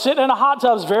sitting in a hot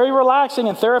tub is very relaxing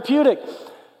and therapeutic.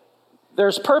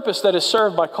 There's purpose that is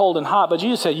served by cold and hot, but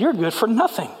Jesus said, you're good for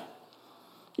nothing.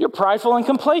 You're prideful and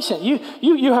complacent.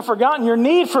 You have forgotten your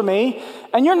need for me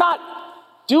and you're not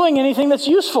doing anything that's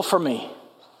useful for me.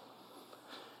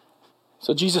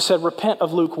 So Jesus said, repent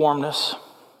of lukewarmness.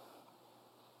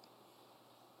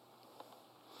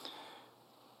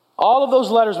 All of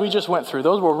those letters we just went through,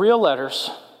 those were real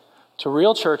letters to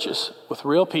real churches with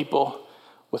real people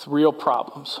with real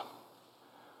problems.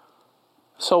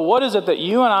 So what is it that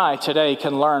you and I today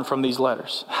can learn from these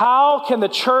letters? How can the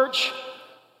church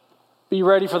be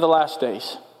ready for the last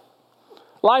days?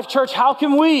 Life Church, how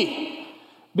can we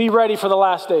be ready for the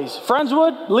last days?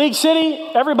 Friendswood, League City,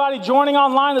 everybody joining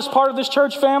online that's part of this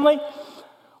church family.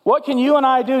 What can you and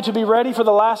I do to be ready for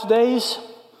the last days?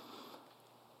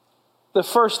 The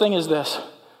first thing is this: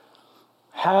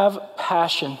 have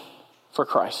passion for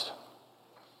Christ.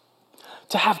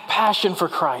 To have passion for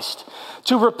Christ.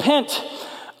 To repent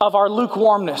of our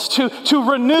lukewarmness. To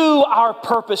renew our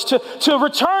purpose. To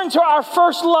return to our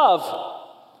first love.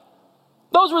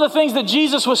 Those were the things that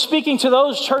Jesus was speaking to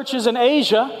those churches in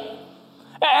Asia.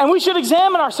 And we should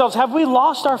examine ourselves. Have we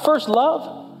lost our first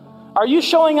love? Are you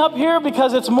showing up here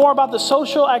because it's more about the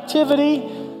social activity?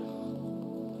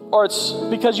 Or it's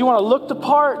because you want to look the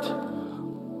part?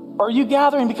 Or are you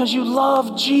gathering because you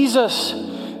love Jesus?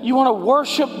 You want to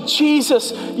worship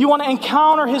Jesus. You want to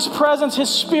encounter his presence, his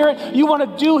spirit. You want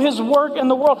to do his work in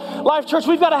the world. Life Church,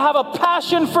 we've got to have a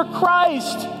passion for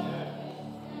Christ.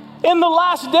 In the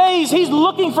last days, he's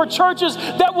looking for churches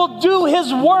that will do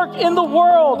his work in the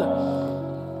world.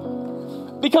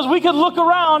 Because we could look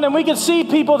around and we could see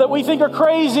people that we think are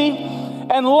crazy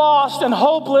and lost and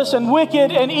hopeless and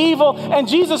wicked and evil. And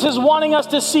Jesus is wanting us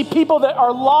to see people that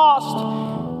are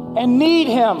lost and need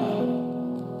him.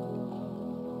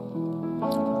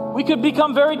 We could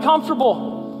become very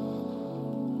comfortable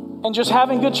and just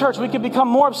having good church. We could become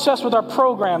more obsessed with our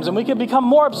programs, and we could become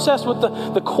more obsessed with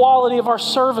the quality of our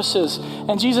services.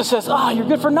 And Jesus says, you're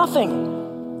good for nothing.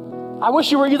 I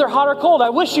wish you were either hot or cold. I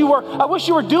wish you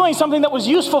were doing something that was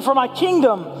useful for my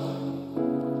kingdom.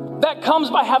 that comes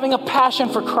by having a passion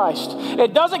for Christ.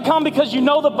 It doesn't come because you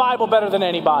know the Bible better than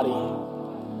anybody.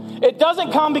 It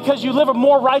doesn't come because you live a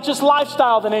more righteous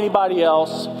lifestyle than anybody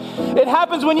else. It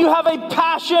happens when you have a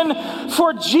passion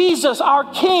for Jesus, our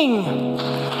King,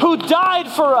 who died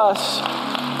for us.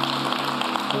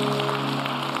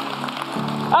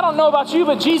 I don't know about you,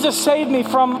 but Jesus saved me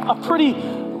from a pretty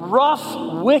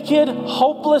rough, wicked,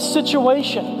 hopeless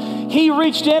situation. He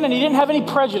reached in and he didn't have any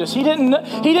prejudice. He didn't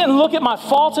look at my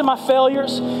faults and my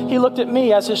failures. He looked at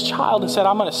me as his child and said,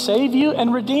 I'm going to save you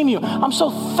and redeem you. I'm so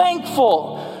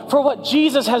thankful for what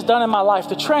Jesus has done in my life,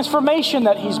 the transformation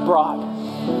that he's brought.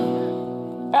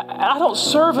 I don't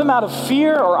serve him out of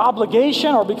fear or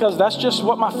obligation or because that's just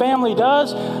what my family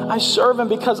does. I serve him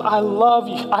because I love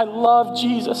you. I love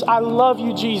Jesus. I love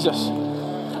you, Jesus.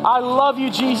 I love you,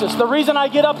 Jesus. The reason I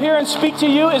get up here and speak to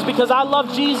you is because I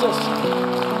love Jesus.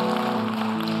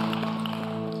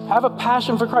 Have a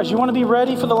passion for Christ. You want to be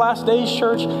ready for the last days,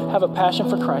 church? Have a passion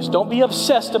for Christ. Don't be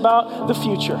obsessed about the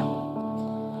future.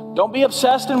 Don't be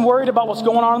obsessed and worried about what's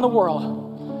going on in the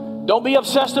world. Don't be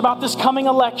obsessed about this coming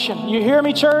election. You hear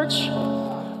me, church?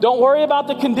 Don't worry about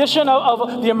the condition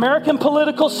of the American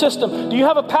political system. Do you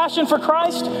have a passion for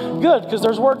Christ? Good, because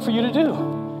there's work for you to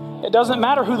do. It doesn't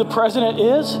matter who the president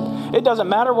is. It doesn't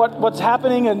matter what's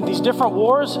happening in these different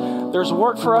wars. There's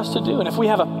work for us to do. And if we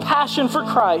have a passion for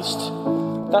Christ,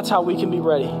 that's how we can be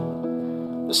ready.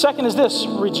 The second is this: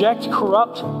 reject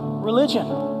corrupt religion.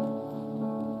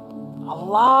 A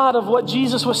lot of what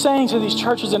Jesus was saying to these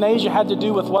churches in Asia had to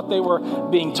do with what they were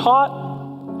being taught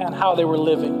and how they were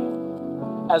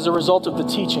living as a result of the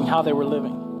teaching, how they were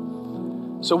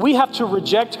living. So we have to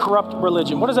reject corrupt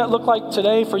religion. What does that look like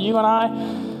today for you and I?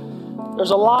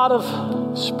 There's a lot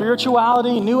of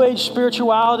spirituality, New Age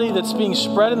spirituality that's being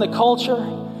spread in the culture.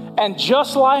 And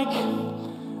just like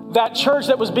that church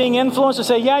that was being influenced to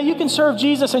say, yeah, you can serve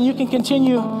Jesus and you can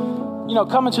continue,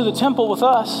 coming to the temple with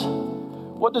us.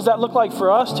 What does that look like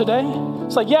for us today?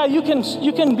 It's like, yeah, you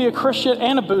can be a Christian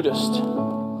and a Buddhist.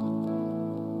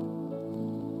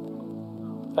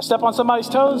 I step on somebody's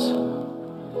toes?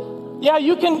 Yeah,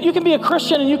 you can be a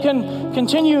Christian and you can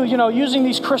continue, using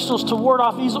these crystals to ward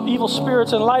off evil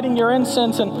spirits and lighting your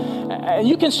incense, and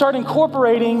you can start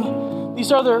incorporating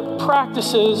these other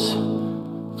practices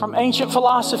from ancient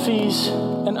philosophies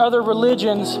and other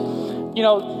religions. You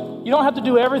don't have to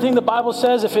do everything the Bible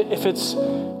says if it's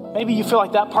maybe you feel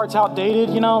like that part's outdated,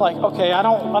 okay, I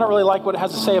don't really like what it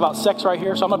has to say about sex right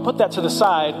here, so I'm going to put that to the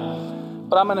side,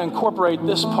 but I'm going to incorporate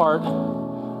this part,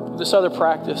 this other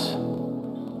practice.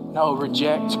 No,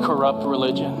 reject corrupt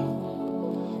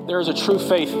religion. There is a true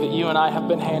faith that you and I have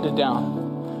been handed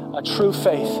down. A true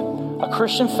faith, a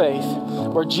Christian faith,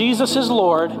 where Jesus is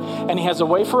Lord and he has a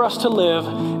way for us to live,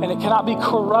 and it cannot be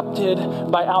corrupted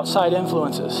by outside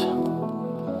influences.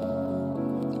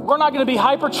 We're not going to be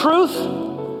hyper-truth.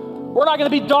 We're not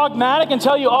going to be dogmatic and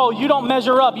tell you, oh, you don't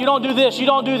measure up, you don't do this, you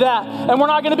don't do that. And we're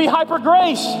not going to be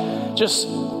hyper-grace. Just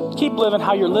keep living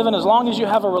how you're living. As long as you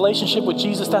have a relationship with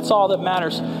Jesus, that's all that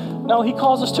matters. No, he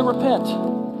calls us to repent.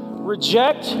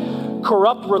 Reject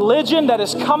corrupt religion that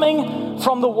is coming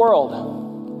from the world.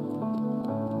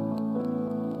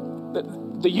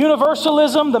 The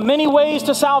universalism, the many ways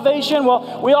to salvation,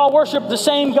 well, we all worship the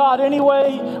same God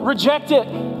anyway. Reject it.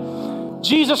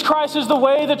 Jesus Christ is the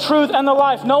way, the truth, and the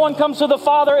life. No one comes to the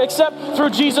Father except through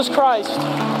Jesus Christ.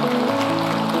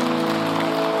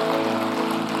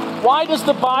 Why does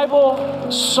the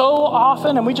Bible so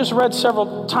often, and we just read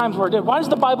several times where it did, why does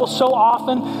the Bible so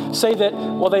often say that,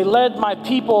 well, they led my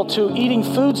people to eating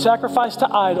food sacrificed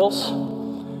to idols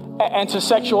and to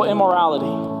sexual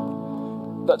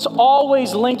immorality? That's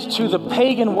always linked to the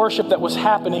pagan worship that was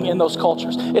happening in those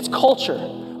cultures. It's culture.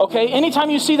 Okay,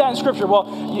 anytime you see that in Scripture,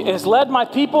 well, it has led my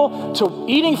people to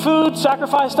eating food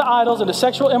sacrificed to idols and to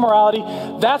sexual immorality.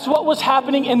 That's what was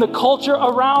happening in the culture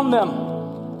around them.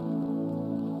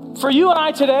 For you and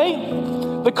I today,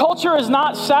 the culture is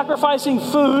not sacrificing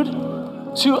food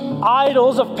to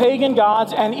idols of pagan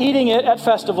gods and eating it at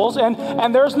festivals.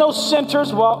 And there's no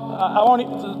centers.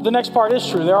 Well, the next part is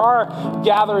true. There are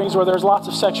gatherings where there's lots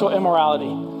of sexual immorality.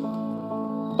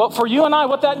 But for you and I,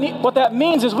 what that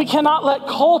means is we cannot let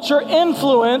culture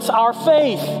influence our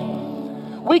faith.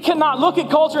 We cannot look at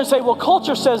culture and say, well,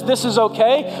 culture says this is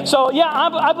okay. So yeah,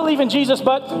 I believe in Jesus,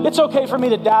 but it's okay for me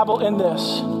to dabble in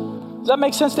this. Does that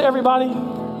make sense to everybody?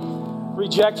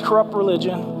 Reject corrupt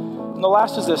religion. And the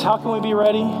last is this: how can we be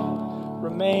ready?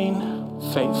 Remain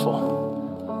faithful.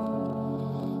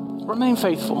 Remain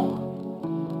faithful.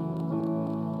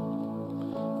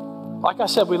 Like I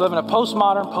said, we live in a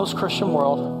postmodern, post-Christian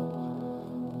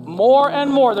world. More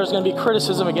and more, there's going to be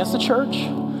criticism against the church.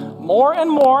 More and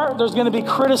more, there's going to be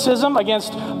criticism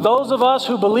against those of us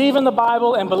who believe in the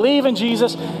Bible and believe in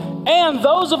Jesus, and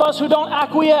those of us who don't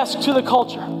acquiesce to the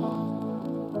culture.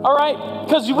 All right?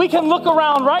 Because we can look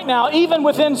around right now, even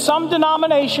within some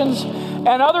denominations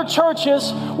and other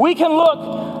churches, we can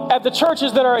look at the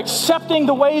churches that are accepting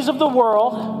the ways of the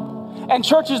world and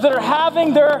churches that are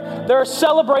having their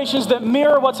celebrations that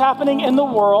mirror what's happening in the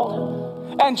world,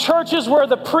 and churches where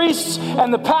the priests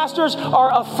and the pastors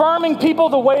are affirming people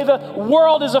the way the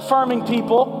world is affirming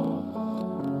people.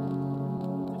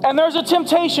 And there's a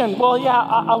temptation. Well, yeah,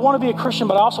 I want to be a Christian,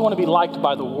 but I also want to be liked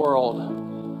by the world.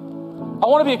 I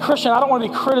want to be a Christian. I don't want to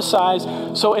be criticized.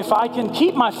 So if I can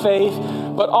keep my faith,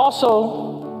 but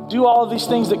also do all of these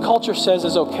things that culture says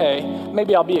is okay,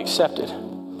 maybe I'll be accepted.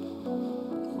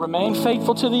 Remain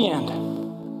faithful to the end.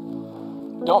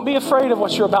 Don't be afraid of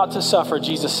what you're about to suffer,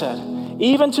 Jesus said.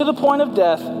 Even to the point of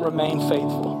death, remain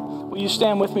faithful. Will you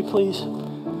stand with me, please?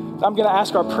 I'm going to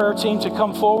ask our prayer team to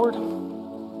come forward.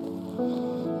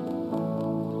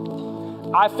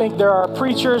 I think there are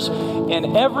preachers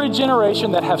in every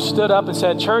generation that have stood up and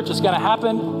said, church, it's going to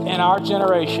happen in our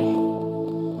generation.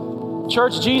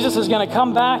 Church, Jesus is going to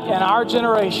come back in our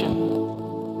generation.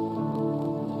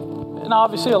 And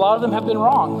obviously, a lot of them have been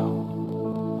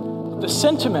wrong. The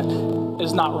sentiment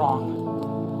is not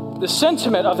wrong. The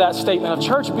sentiment of that statement of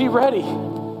church, be ready.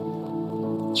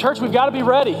 Church, we've got to be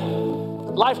ready.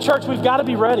 Life Church, we've got to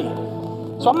be ready.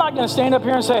 So I'm not going to stand up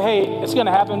here and say, hey, it's going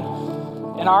to happen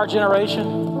in our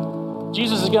generation.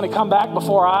 Jesus is going to come back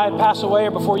before I pass away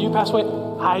or before you pass away.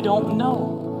 I don't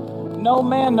know. No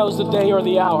man knows the day or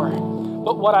the hour.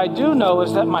 But what I do know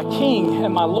is that my King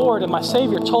and my Lord and my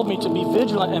Savior told me to be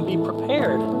vigilant and be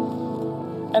prepared.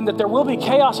 And that there will be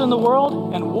chaos in the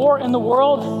world and war in the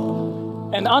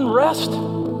world and unrest.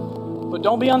 But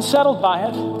don't be unsettled by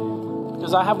it,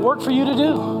 because I have work for you to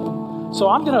do. So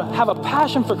I'm going to have a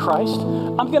passion for Christ.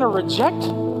 I'm going to reject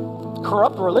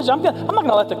corrupt religion. I'm not going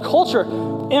to let the culture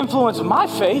influence my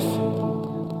faith.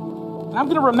 I'm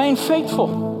going to remain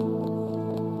faithful.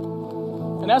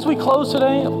 And as we close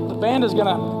today, the band is going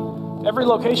to, every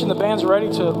location, the band's ready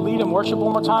to lead and worship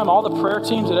one more time. All the prayer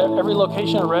teams at every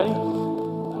location are ready.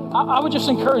 I would just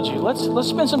encourage you, let's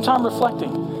spend some time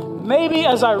reflecting. Maybe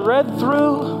as I read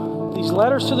through these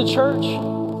letters to the church,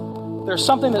 there's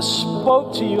something that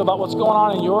spoke to you about what's going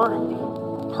on in your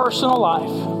personal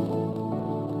life.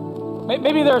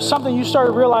 Maybe there's something you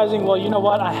started realizing, well, you know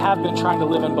what? I have been trying to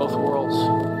live in both worlds.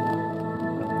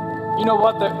 You know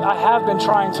what? I have been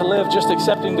trying to live just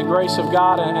accepting the grace of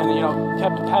God and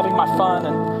kept having my fun.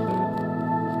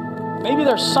 And maybe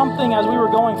there's something as we were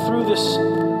going through this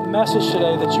message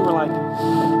today that you were like,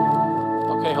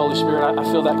 okay, Holy Spirit, I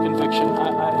feel that conviction.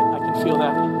 I can feel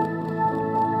that.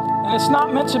 And it's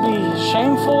not meant to be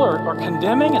shameful or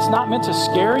condemning. It's not meant to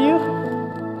scare you.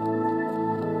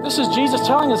 This is Jesus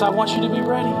telling us, I want you to be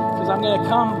ready because I'm going to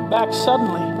come back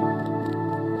suddenly.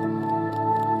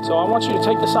 So I want you to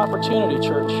take this opportunity,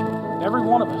 church, every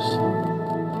one of us,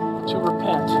 to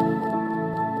repent.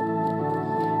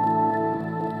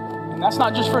 And that's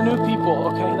not just for new people,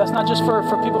 okay? That's not just for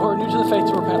people who are new to the faith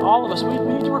to repent. All of us, we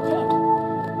need to repent.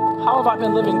 How have I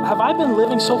been living? Have I been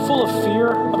living so full of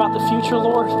fear about the future,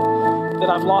 Lord, that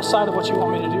I've lost sight of what you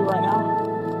want me to do right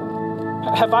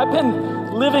now? Have I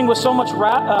been living with so much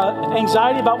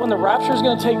anxiety about when the rapture is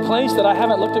going to take place that I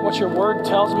haven't looked at what your word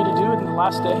tells me to do in the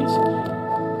last days?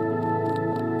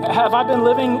 Have I been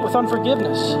living with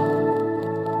unforgiveness?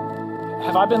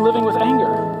 Have I been living with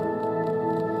anger?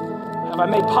 Have I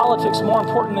made politics more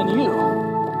important than you?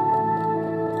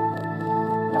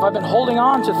 Have I been holding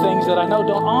on to things that I know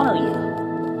don't honor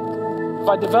you? Have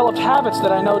I developed habits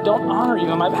that I know don't honor you?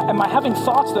 Am I having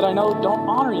thoughts that I know don't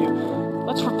honor you?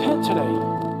 Let's repent today.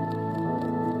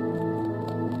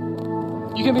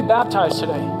 You can be baptized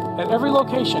today. At every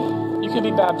location, you can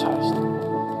be baptized.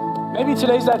 Maybe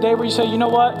today's that day where you say, you know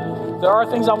what? There are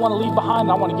things I want to leave behind.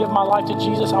 I want to give my life to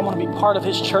Jesus. I want to be part of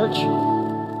his church.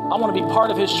 I want to be part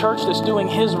of his church that's doing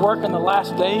his work in the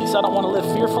last days. I don't want to live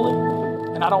fearfully,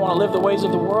 and I don't want to live the ways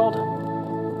of the world.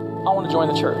 I want to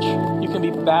join the church. You can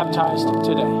be baptized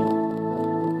today.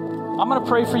 I'm going to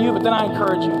pray for you, but then I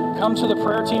encourage you. Come to the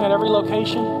prayer team at every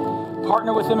location.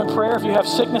 Partner with them in prayer. If you have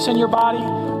sickness in your body,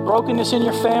 brokenness in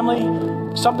your family,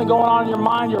 something going on in your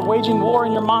mind, you're waging war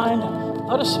in your mind,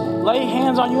 let us lay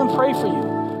hands on you and pray for you.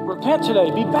 Repent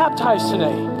today. Be baptized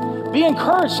today. Be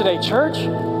encouraged today, church.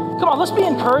 Come on, let's be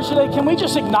encouraged today. Can we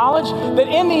just acknowledge that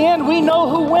in the end, we know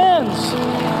who wins?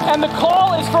 And the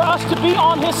call is for us to be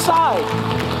on his side.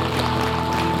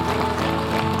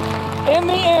 In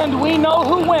the end, we know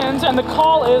who wins, and the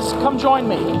call is, come join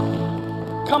me.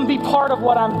 Come be part of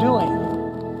what I'm doing.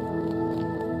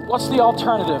 What's the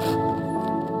alternative?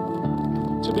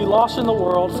 To be lost in the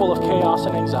world full of chaos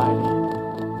and anxiety.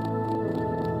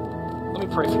 Let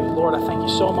me pray for you. Lord, I thank you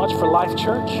so much for Life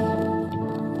Church.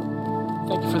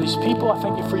 Thank you for these people. I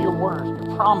thank you for your word,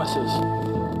 your promises,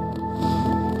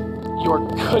 your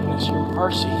goodness, your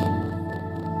mercy.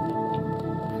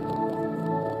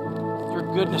 Your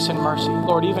goodness and mercy.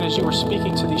 Lord, even as you were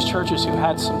speaking to these churches who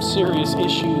had some serious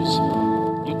issues,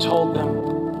 you told them,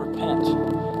 repent.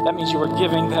 That means you were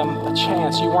giving them a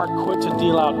chance. You weren't quick to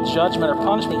deal out judgment or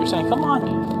punishment. You're saying, come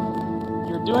on,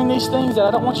 you're doing these things that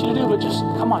I don't want you to do, but just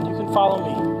come on, you can follow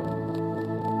me.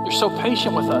 You're so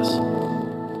patient with us.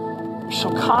 You're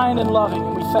so kind and loving,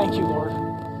 and we thank you, Lord.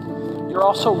 You're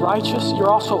also righteous.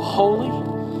 You're also holy.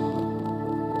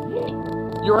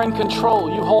 You're in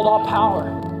control. You hold all power.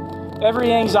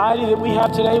 Every anxiety that we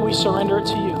have today, we surrender it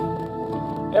to you.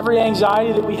 Every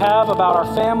anxiety that we have about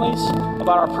our families,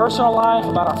 about our personal life,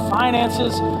 about our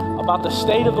finances, about the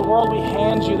state of the world, we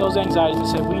hand you those anxieties and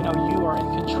say, we know you are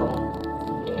in control.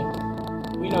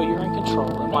 We know you're in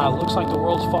control. And while it looks like the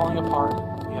world's falling apart,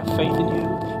 we have faith in you,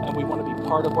 and we want to be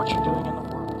part of what you're doing in the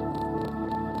world.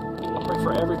 I pray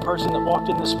for every person that walked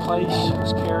in this place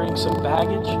who's carrying some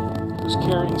baggage, who's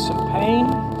carrying some pain,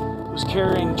 who's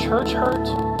carrying church hurt,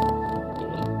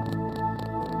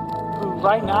 who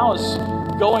right now is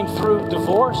going through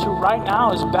divorce, who right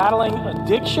now is battling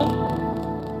addiction,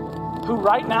 who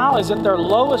right now is at their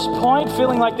lowest point,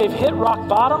 feeling like they've hit rock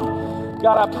bottom.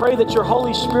 God, I pray that your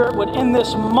Holy Spirit would, in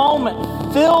this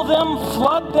moment, fill them,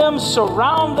 flood them,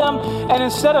 surround them, and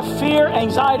instead of fear,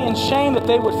 anxiety, and shame, that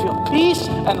they would feel peace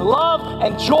and love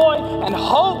and joy and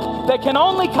hope that can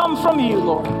only come from you,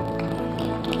 Lord.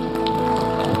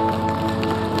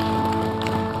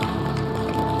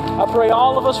 I pray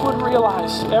all of us would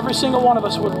realize, every single one of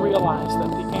us would realize that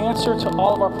the answer to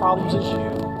all of our problems is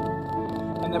you.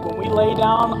 And that when we lay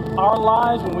down our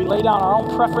lives, when we lay down our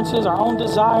own preferences, our own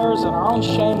desires, and our own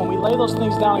shame, when we lay those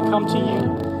things down and come to you,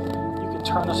 you can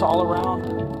turn us all around.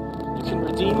 You can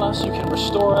redeem us, you can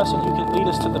restore us, and you can lead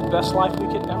us to the best life we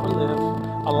could ever live,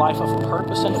 a life of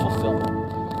purpose and fulfillment.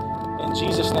 In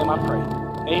Jesus' name I pray.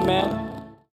 Amen.